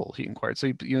the trouble? He inquired.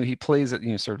 So he plays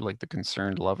it, sort of like the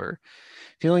concerned lover.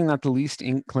 Feeling not the least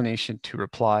inclination to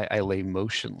reply, I lay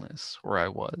motionless where I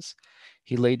was.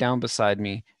 He lay down beside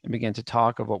me and began to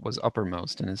talk of what was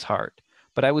uppermost in his heart.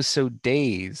 But I was so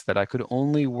dazed that I could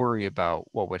only worry about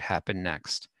what would happen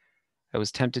next. I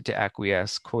was tempted to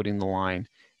acquiesce, quoting the line,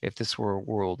 "If this were a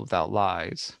world without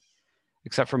lies,"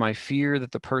 except for my fear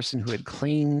that the person who had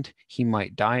claimed he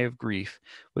might die of grief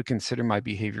would consider my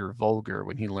behavior vulgar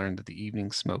when he learned that the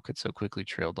evening smoke had so quickly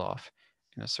trailed off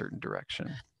in a certain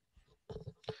direction.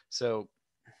 So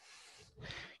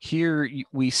here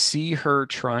we see her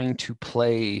trying to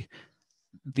play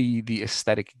the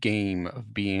aesthetic game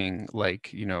of being like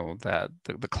that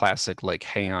the classic like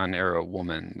Heian era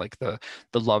woman, like the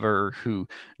lover who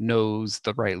knows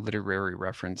the right literary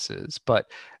references, but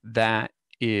that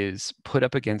is put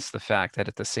up against the fact that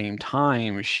at the same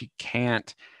time she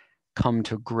can't come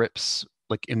to grips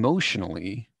like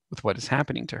emotionally with what is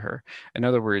happening to her. In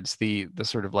other words, the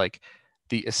sort of like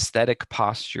the aesthetic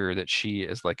posture that she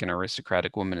as like an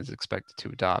aristocratic woman is expected to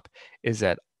adopt is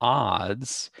at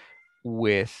odds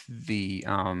with the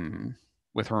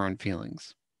with her own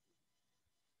feelings,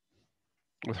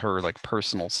 with her like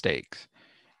personal stakes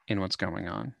in what's going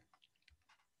on.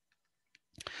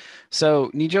 So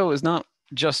Nijo is not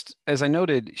just, as I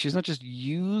noted, she's not just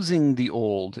using the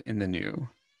old in the new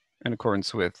in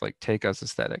accordance with like Teika's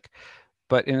aesthetic,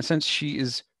 but in a sense she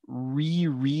is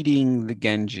rereading the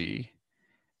Genji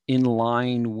in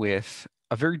line with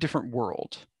a very different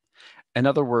world. In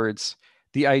other words,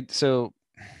 so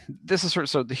this is sort of,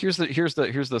 so here's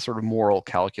the sort of moral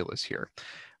calculus here.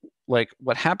 Like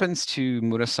what happens to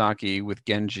Murasaki with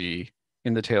Genji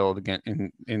in the tale of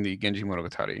the in the Genji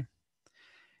Monogatari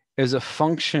is a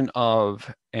function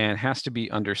of and has to be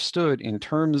understood in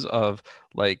terms of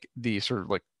like the sort of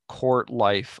like court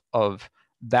life of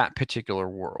that particular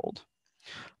world.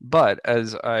 But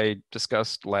as I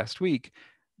discussed last week,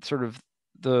 sort of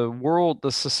the world,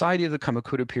 the society of the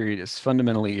Kamakura period is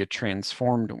fundamentally a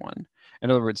transformed one. In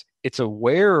other words, it's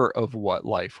aware of what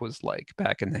life was like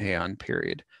back in the Heian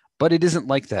period, but it isn't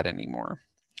like that anymore.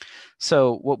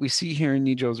 So what we see here in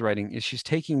Nijo's writing is she's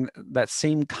taking that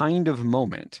same kind of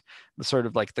moment, the sort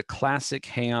of like the classic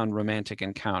Heian romantic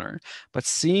encounter, but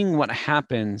seeing what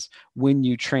happens when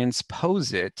you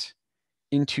transpose it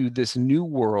into this new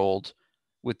world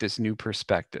with this new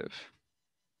perspective.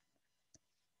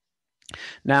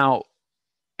 Now,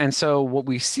 and so what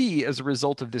we see as a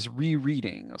result of this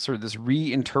rereading, sort of this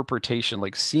reinterpretation,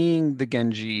 like seeing the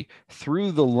Genji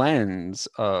through the lens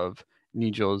of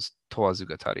Nijo's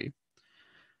Towazugatari,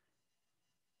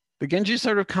 the Genji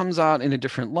sort of comes out in a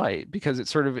different light because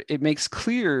it makes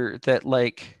clear that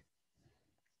like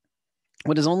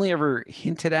what is only ever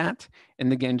hinted at in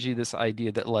the Genji, this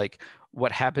idea that like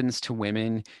what happens to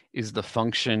women is the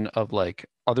function of like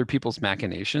other people's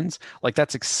machinations, like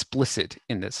that's explicit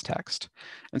in this text.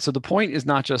 And so the point is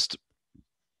not just,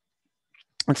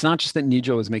 it's not just that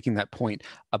Nijo is making that point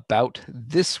about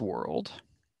this world,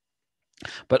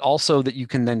 but also that you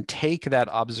can then take that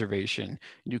observation,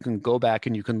 you can go back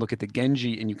and you can look at the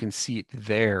Genji and you can see it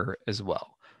there as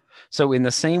well. So in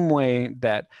the same way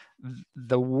that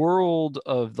the world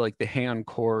of like the Heian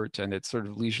court and it's sort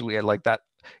of leisurely like that,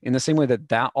 in the same way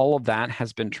that all of that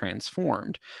has been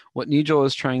transformed, what Nijo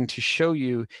is trying to show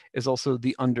you is also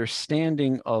the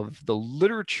understanding of the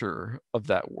literature of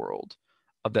that world,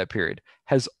 of that period,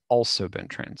 has also been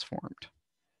transformed.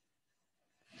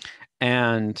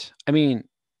 And I mean,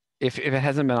 if it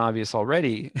hasn't been obvious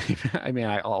already, I mean,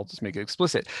 I'll just make it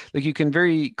explicit. Like you can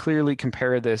very clearly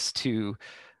compare this to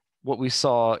what we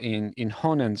saw in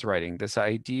Honen's writing, this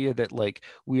idea that like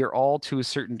we are all to a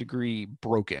certain degree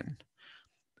broken.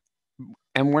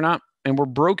 And we're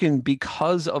broken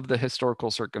because of the historical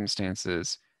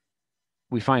circumstances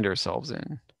we find ourselves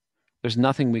in. There's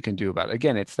nothing we can do about it.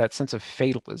 Again, it's that sense of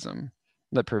fatalism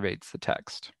that pervades the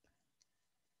text.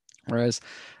 Whereas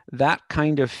that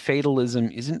kind of fatalism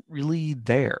isn't really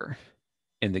there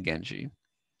in the Genji.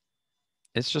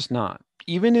 It's just not.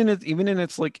 Even in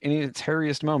its like in its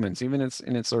hairiest moments, even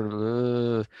in its sort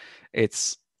of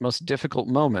its most difficult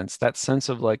moments, that sense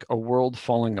of like a world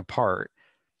falling apart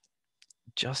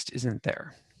just isn't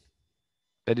there.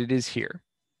 But it is here.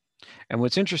 And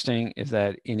what's interesting is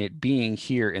that in it being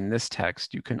here in this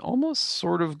text, you can almost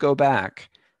sort of go back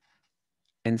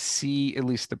and see at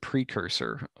least the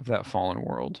precursor of that fallen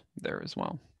world there as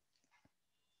well.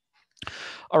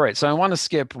 All right, so I want to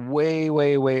skip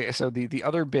way. So the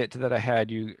other bit that I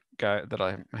had you guys that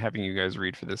I'm having you guys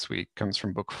read for this week comes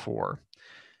from book 4.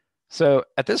 So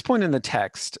at this point in the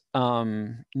text,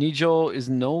 Nijo is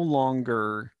no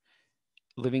longer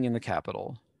living in the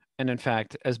capital, and in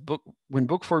fact, when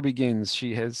book 4 begins,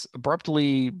 she has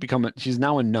abruptly she's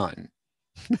now a nun.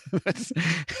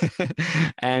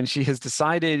 And she has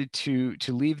decided to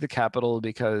leave the capital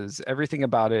because everything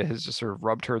about it has just sort of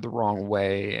rubbed her the wrong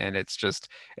way, and it's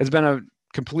been a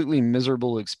completely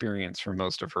miserable experience for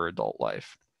most of her adult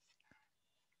life.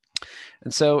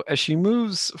 And so as she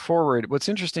moves forward, what's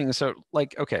interesting is so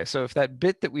if that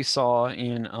bit that we saw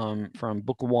in from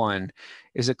book 1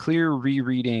 is a clear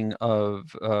rereading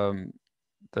of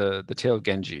the Tale of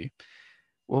Genji,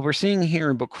 what we're seeing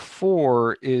here in book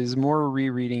 4 is more a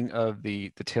rereading of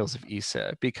the Tales of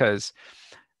Ise, because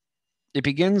it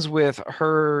begins with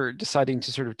her deciding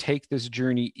to sort of take this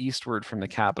journey eastward from the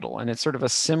capital. And it's sort of a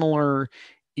similar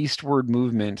eastward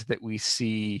movement that we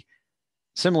see,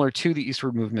 similar to the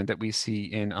eastward movement that we see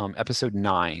in episode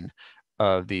 9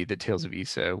 of the Tales of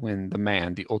Ise, when the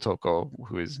man, the Otoko,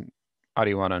 who is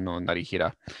Ariwara no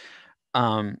Narihira,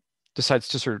 decides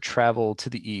to sort of travel to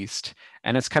the east,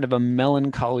 and it's kind of a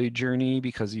melancholy journey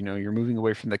because you're moving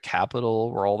away from the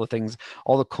capital where all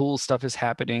the cool stuff is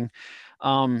happening.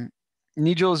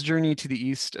 Nijo's journey to the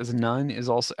east as a nun is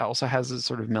also has a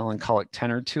sort of melancholic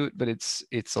tenor to it, but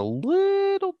it's a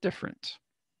little different.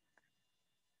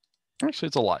 Actually,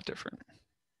 it's a lot different.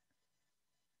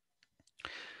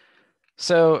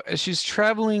 So as she's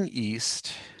traveling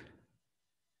east,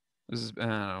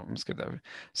 I'm skip that.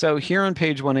 So here on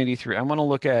page 183, I want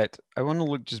to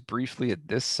look just briefly at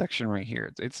this section right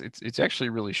here. It's actually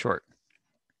really short.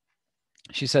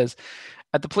 She says,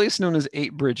 at the place known as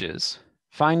 8 Bridges,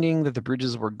 finding that the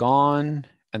bridges were gone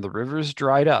and the rivers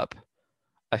dried up,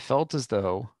 I felt as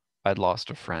though I'd lost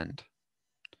a friend.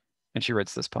 And she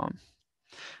writes this poem.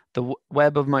 The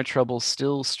web of my troubles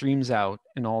still streams out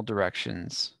in all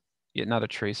directions, yet not a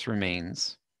trace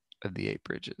remains of the 8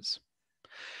 bridges.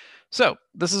 So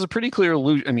this is a pretty clear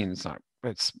allusion. I mean,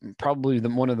 it's probably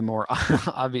one of the more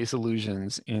obvious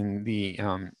allusions in the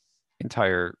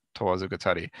entire Towazu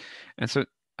Gatari. And so,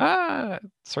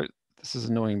 sorry, this is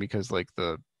annoying because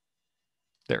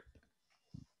there.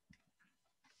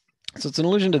 So it's an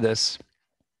allusion to this.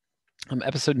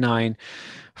 Episode 9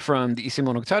 from the Ise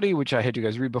Monogatari, which I had you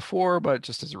guys read before, but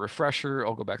just as a refresher,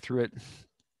 I'll go back through it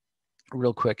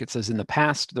real quick. It says, in the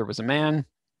past, there was a man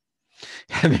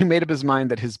having made up his mind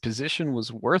that his position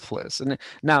was worthless. And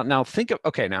now think of,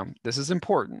 okay, now this is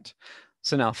important.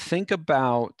 So now think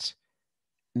about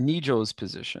Nijo's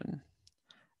position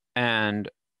and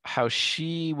how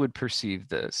she would perceive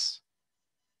this.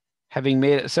 Having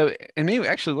made it, so, and maybe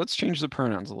actually let's change the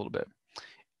pronouns a little bit.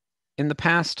 In the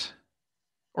past,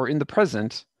 or in the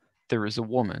present, there is a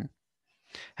woman.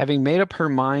 Having made up her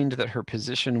mind that her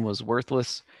position was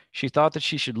worthless, she thought that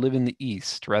she should live in the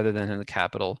east rather than in the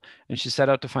capital, and she set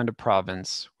out to find a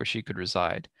province where she could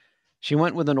reside. She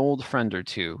went with an old friend or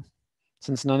two.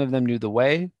 Since none of them knew the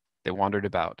way, they wandered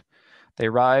about. They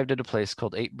arrived at a place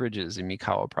called 8 Bridges in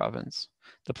Mikawa province.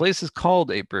 The place is called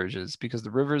 8 Bridges because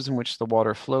the rivers in which the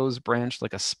water flows branch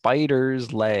like a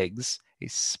spider's legs. A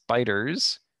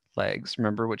spider's legs.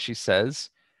 Remember what she says?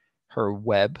 Her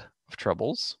web of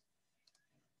troubles.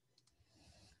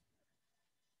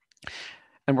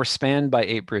 And were spanned by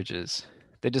 8 bridges.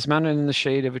 They dismounted in the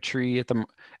shade of a tree at the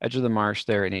edge of the marsh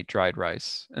there and ate dried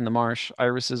rice. In the marsh,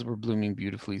 irises were blooming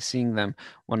beautifully. Seeing them,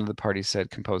 one of the party said,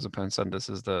 compose upon sun. This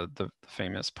is the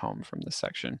famous poem from this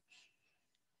section.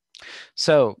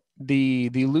 So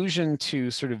the allusion to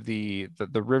sort of the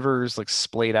rivers like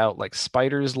splayed out like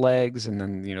spiders' legs, and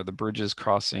then the bridges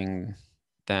crossing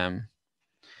them.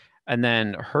 And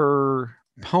then her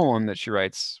poem that she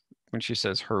writes when she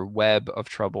says her web of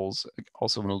troubles,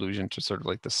 also an allusion to sort of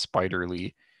like the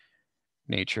spiderly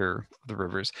nature of the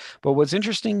rivers. But what's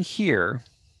interesting here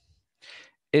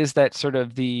is that sort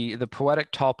of the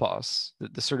poetic topos,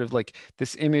 the sort of like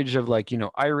this image of like,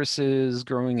 irises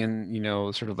growing in,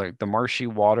 sort of like the marshy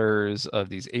waters of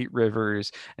these 8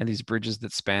 rivers and these bridges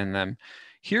that span them.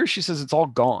 Here she says it's all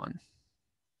gone.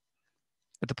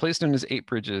 At the place known as 8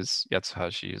 Bridges,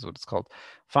 Yatsuhashi is what it's called,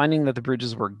 finding that the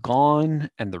bridges were gone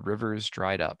and the rivers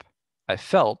dried up, I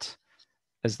felt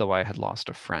as though I had lost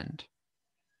a friend.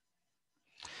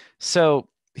 So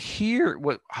here,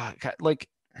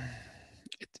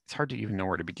 it's hard to even know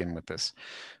where to begin with this.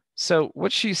 So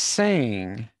what she's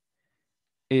saying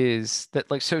is that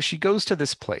so she goes to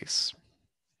this place,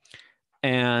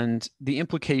 and the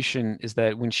implication is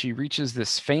that when she reaches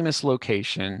this famous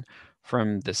location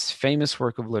from this famous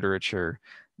work of literature,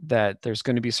 that there's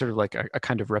going to be sort of like a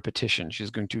kind of repetition. She's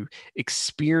going to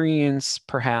experience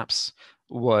perhaps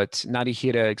what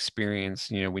Narihira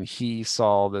experienced, when he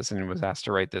saw this and was asked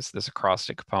to write this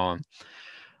acrostic poem.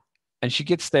 And she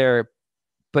gets there,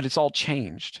 but it's all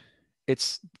changed.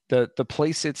 It's the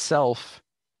place itself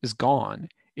is gone.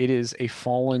 It is a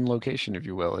fallen location, if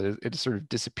you will. It sort of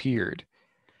disappeared.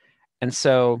 And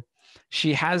so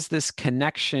she has this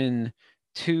connection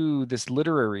to this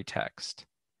literary text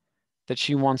that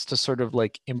she wants to sort of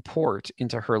like import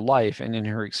into her life and in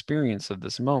her experience of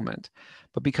this moment.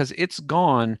 But because it's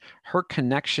gone, her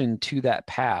connection to that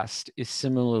past is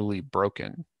similarly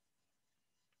broken.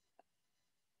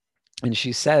 And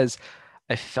she says,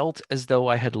 I felt as though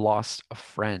I had lost a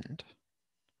friend.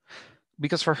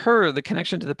 Because for her, the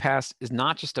connection to the past is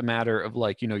not just a matter of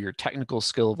like, your technical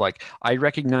skill of like, I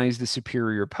recognize the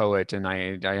superior poet and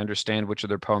I understand which of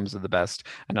their poems are the best,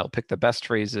 and I'll pick the best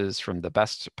phrases from the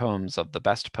best poems of the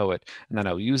best poet, and then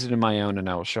I'll use it in my own, and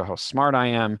I will show how smart I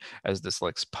am as this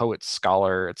like poet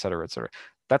scholar, et cetera, et cetera.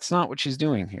 That's not what she's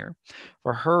doing here.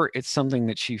 For her, it's something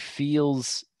that she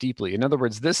feels deeply. In other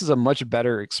words, this is a much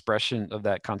better expression of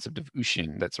that concept of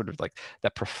ushin, that sort of like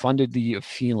that profundity of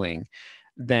feeling,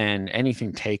 than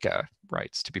anything Teika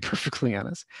writes, to be perfectly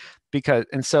honest.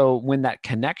 And so when that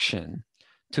connection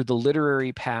to the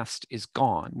literary past is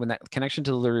gone, when that connection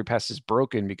to the literary past is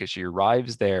broken because she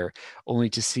arrives there only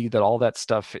to see that all that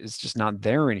stuff is just not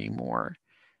there anymore,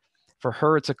 for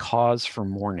her, it's a cause for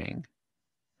mourning.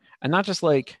 And not just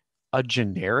like a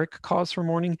generic cause for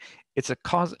mourning, it's a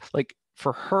cause like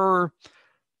for her,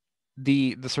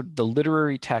 the sort of the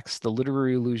literary text, the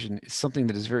literary illusion is something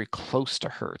that is very close to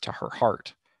her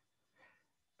heart.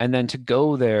 And then to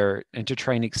go there and to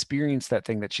try and experience that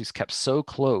thing that she's kept so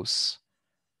close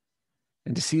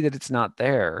and to see that it's not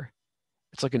there,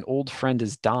 it's like an old friend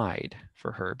has died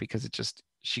for her because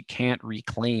she can't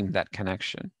reclaim that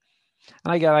connection.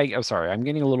 And I'm sorry, I'm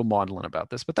getting a little maudlin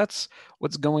about this, but that's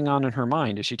what's going on in her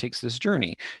mind as she takes this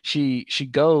journey. She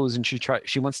goes and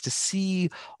she wants to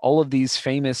see all of these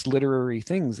famous literary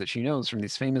things that she knows from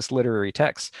these famous literary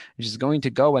texts. And she's going to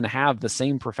go and have the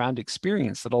same profound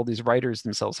experience that all these writers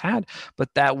themselves had, but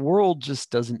that world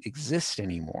just doesn't exist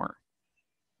anymore.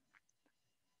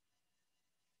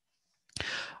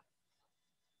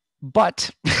 But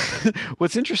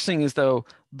what's interesting is, though,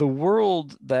 the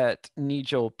world that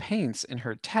Nijo paints in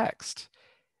her text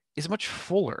is much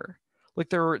fuller. Like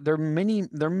there's just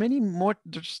many more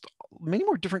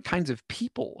different kinds of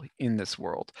people in this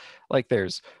world. Like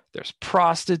there's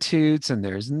prostitutes and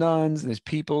there's nuns and there's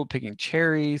people picking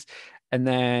cherries. And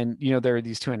then, there are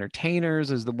these two entertainers.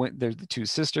 There's the two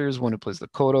sisters, one who plays the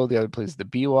koto, the other plays the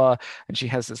biwa, and she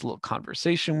has this little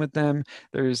conversation with them.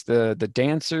 There's the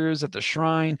dancers at the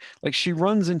shrine. Like she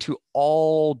runs into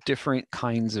all different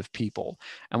kinds of people.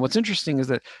 And what's interesting is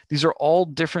that these are all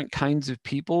different kinds of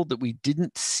people that we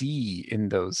didn't see in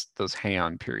those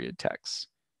Heian period texts.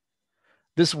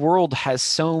 This world has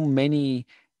so many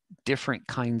different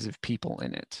kinds of people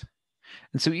in it.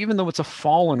 And so even though it's a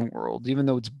fallen world, even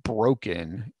though it's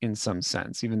broken in some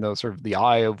sense, even though sort of the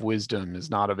eye of wisdom is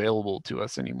not available to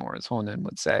us anymore, as Honen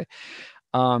would say,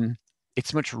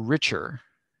 it's much richer.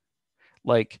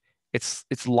 Like it's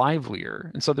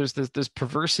livelier. And so there's this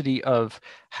perversity of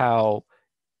how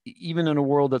even in a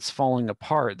world that's falling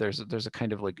apart, there's a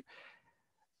kind of like,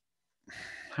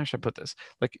 how should I put this?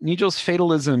 Like Nijo's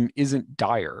fatalism isn't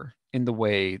dire in the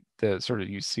way the sort of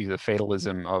you see the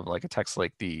fatalism of like a text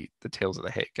like the Tales of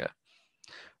the Heike.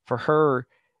 For her,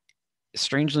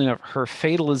 strangely enough, her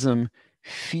fatalism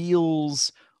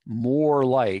feels more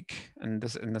like, and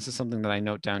this is something that I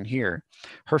note down here,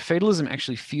 her fatalism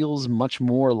actually feels much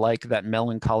more like that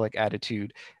melancholic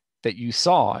attitude that you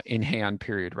saw in Heian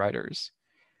period writers.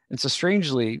 And so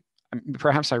strangely,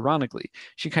 perhaps ironically,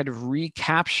 she kind of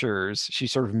recaptures, she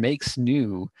sort of makes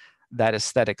new that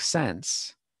aesthetic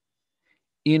sense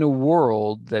in a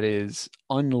world that is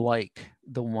unlike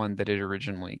the one that it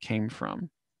originally came from.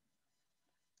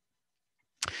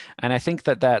 And I think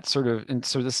that sort of, and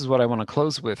so this is what I want to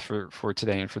close with for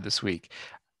today and for this week.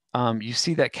 You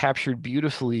see that captured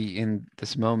beautifully in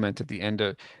this moment at the end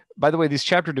of, by the way, these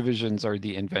chapter divisions are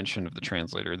the invention of the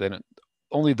translator. They don't,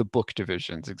 only the book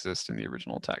divisions exist in the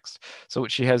original text. So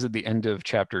what she has at the end of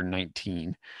chapter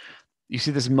 19, you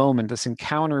see this moment, this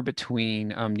encounter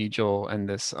between Nijo and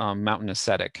this mountain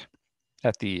ascetic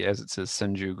at the, as it says,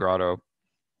 Senju Grotto.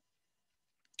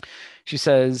 She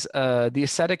says, the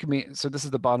ascetic, so this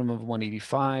is the bottom of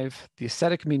 185. The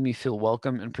ascetic made me feel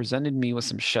welcome and presented me with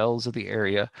some shells of the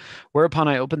area, whereupon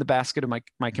I opened the basket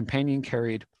my companion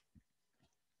carried,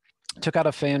 took out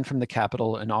a fan from the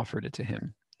capital, and offered it to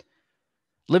him.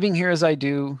 Living here as I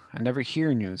do, I never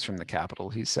hear news from the capital,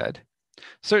 he said.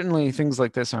 Certainly, things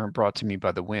like this aren't brought to me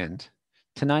by the wind.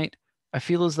 Tonight, I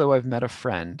feel as though I've met a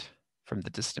friend from the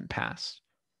distant past.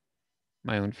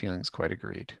 My own feelings quite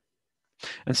agreed.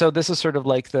 And so this is sort of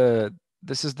like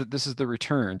this is the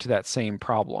return to that same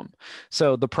problem.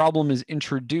 So the problem is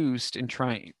introduced in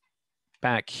trying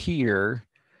back here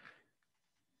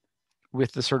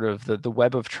with the sort of the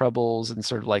web of troubles and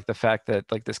sort of like the fact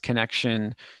that like this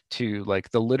connection to like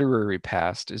the literary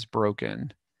past is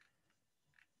broken.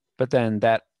 But then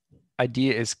that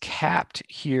idea is capped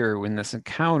here in this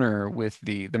encounter with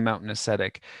the mountain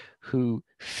ascetic, who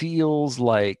feels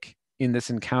like in this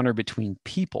encounter between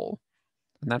people,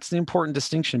 and that's the important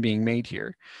distinction being made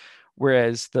here.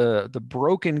 Whereas the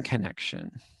broken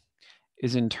connection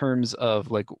is in terms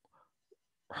of like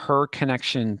her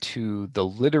connection to the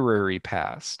literary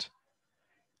past.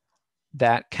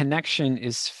 That connection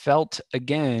is felt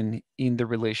again in the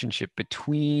relationship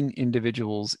between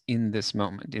individuals in this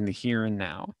moment, in the here and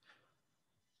now.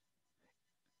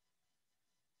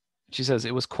 She says,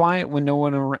 it was quiet when no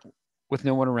one with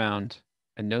no one around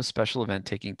and no special event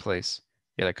taking place,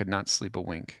 yet I could not sleep a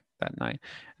wink that night.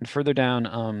 And further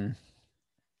down,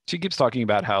 she keeps talking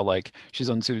about how like she's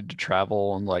unsuited to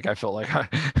travel and like I felt like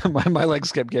my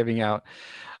legs kept giving out.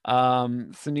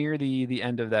 So near the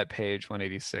end of that page,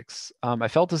 186, I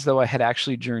felt as though I had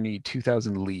actually journeyed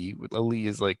 2,000 li. A li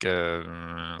is like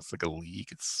it's like a league.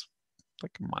 It's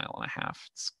like a mile and a half.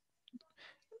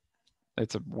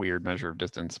 It's a weird measure of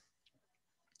distance.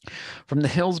 From the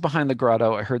hills behind the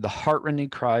grotto, I heard the heartrending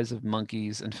cries of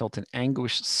monkeys and felt an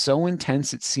anguish so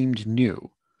intense it seemed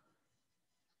new.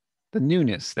 The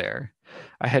newness there.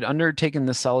 I had undertaken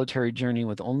this solitary journey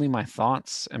with only my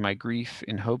thoughts and my grief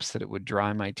in hopes that it would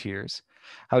dry my tears.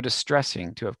 How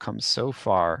distressing to have come so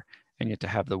far and yet to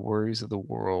have the worries of the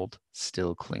world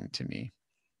still cling to me.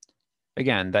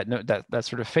 Again, that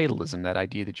sort of fatalism, that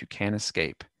idea that you can't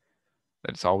escape,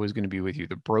 that it's always going to be with you.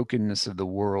 The brokenness of the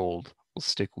world will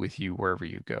stick with you wherever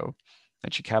you go.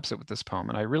 And she caps it with this poem.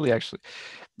 And I really actually,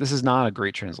 this is not a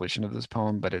great translation of this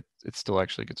poem, but it still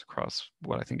actually gets across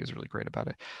what I think is really great about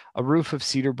it. A roof of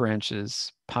cedar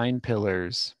branches, pine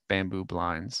pillars, bamboo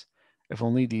blinds. If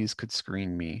only these could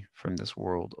screen me from this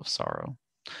world of sorrow.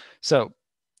 So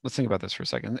let's think about this for a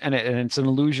second. And it's an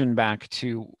allusion back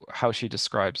to how she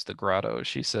describes the grotto.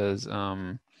 She says,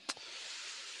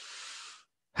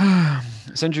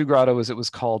 Senju Grotto, as it was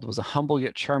called, was a humble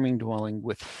yet charming dwelling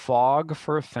with fog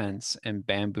for a fence and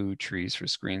bamboo trees for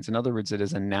screens. In other words, it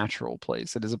is a natural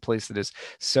place. It is a place that is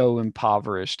so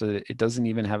impoverished that it doesn't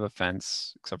even have a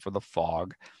fence except for the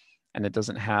fog, and it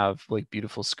doesn't have like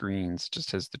beautiful screens,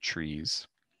 just has the trees.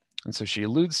 And so she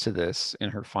alludes to this in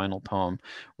her final poem,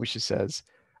 where she says,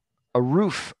 a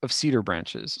roof of cedar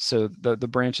branches. So the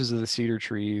branches of the cedar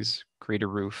trees create a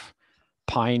roof.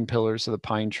 Pine pillars, so the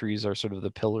pine trees are sort of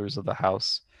the pillars of the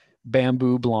house.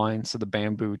 Bamboo blinds, so the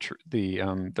bamboo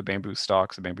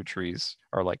stalks, the bamboo trees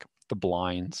are like the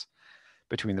blinds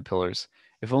between the pillars.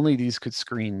 If only these could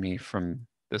screen me from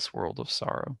this world of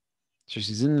sorrow. So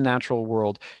she's in the natural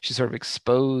world. She's sort of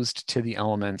exposed to the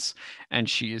elements, and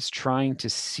she is trying to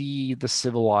see the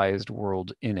civilized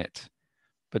world in it,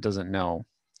 but doesn't know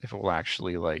if it will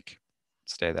actually like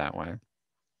stay that way.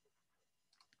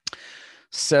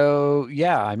 So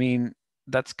yeah, I mean,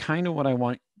 that's kind of what I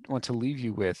want to leave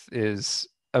you with is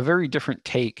a very different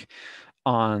take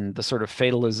on the sort of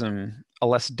fatalism, a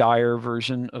less dire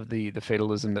version of the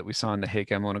fatalism that we saw in the Heike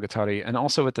Monogatari, and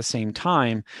also at the same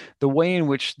time, the way in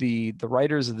which the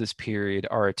writers of this period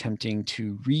are attempting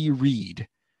to reread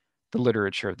the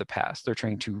literature of the past. They're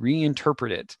trying to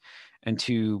reinterpret it and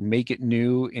to make it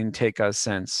new in Teika's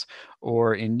sense,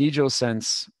 or in Nijo's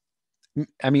sense,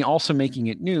 I mean, also making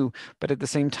it new, but at the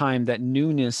same time, that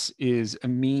newness is a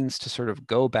means to sort of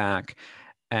go back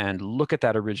and look at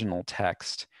that original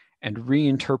text and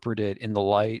reinterpret it in the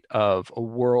light of a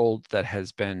world that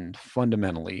has been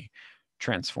fundamentally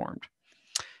transformed.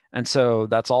 And so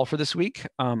that's all for this week.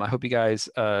 I hope you guys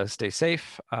stay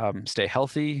safe, stay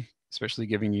healthy, especially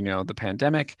given the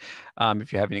pandemic.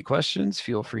 If you have any questions,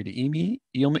 feel free to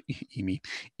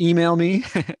email me,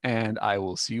 and I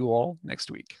will see you all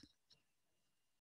next week.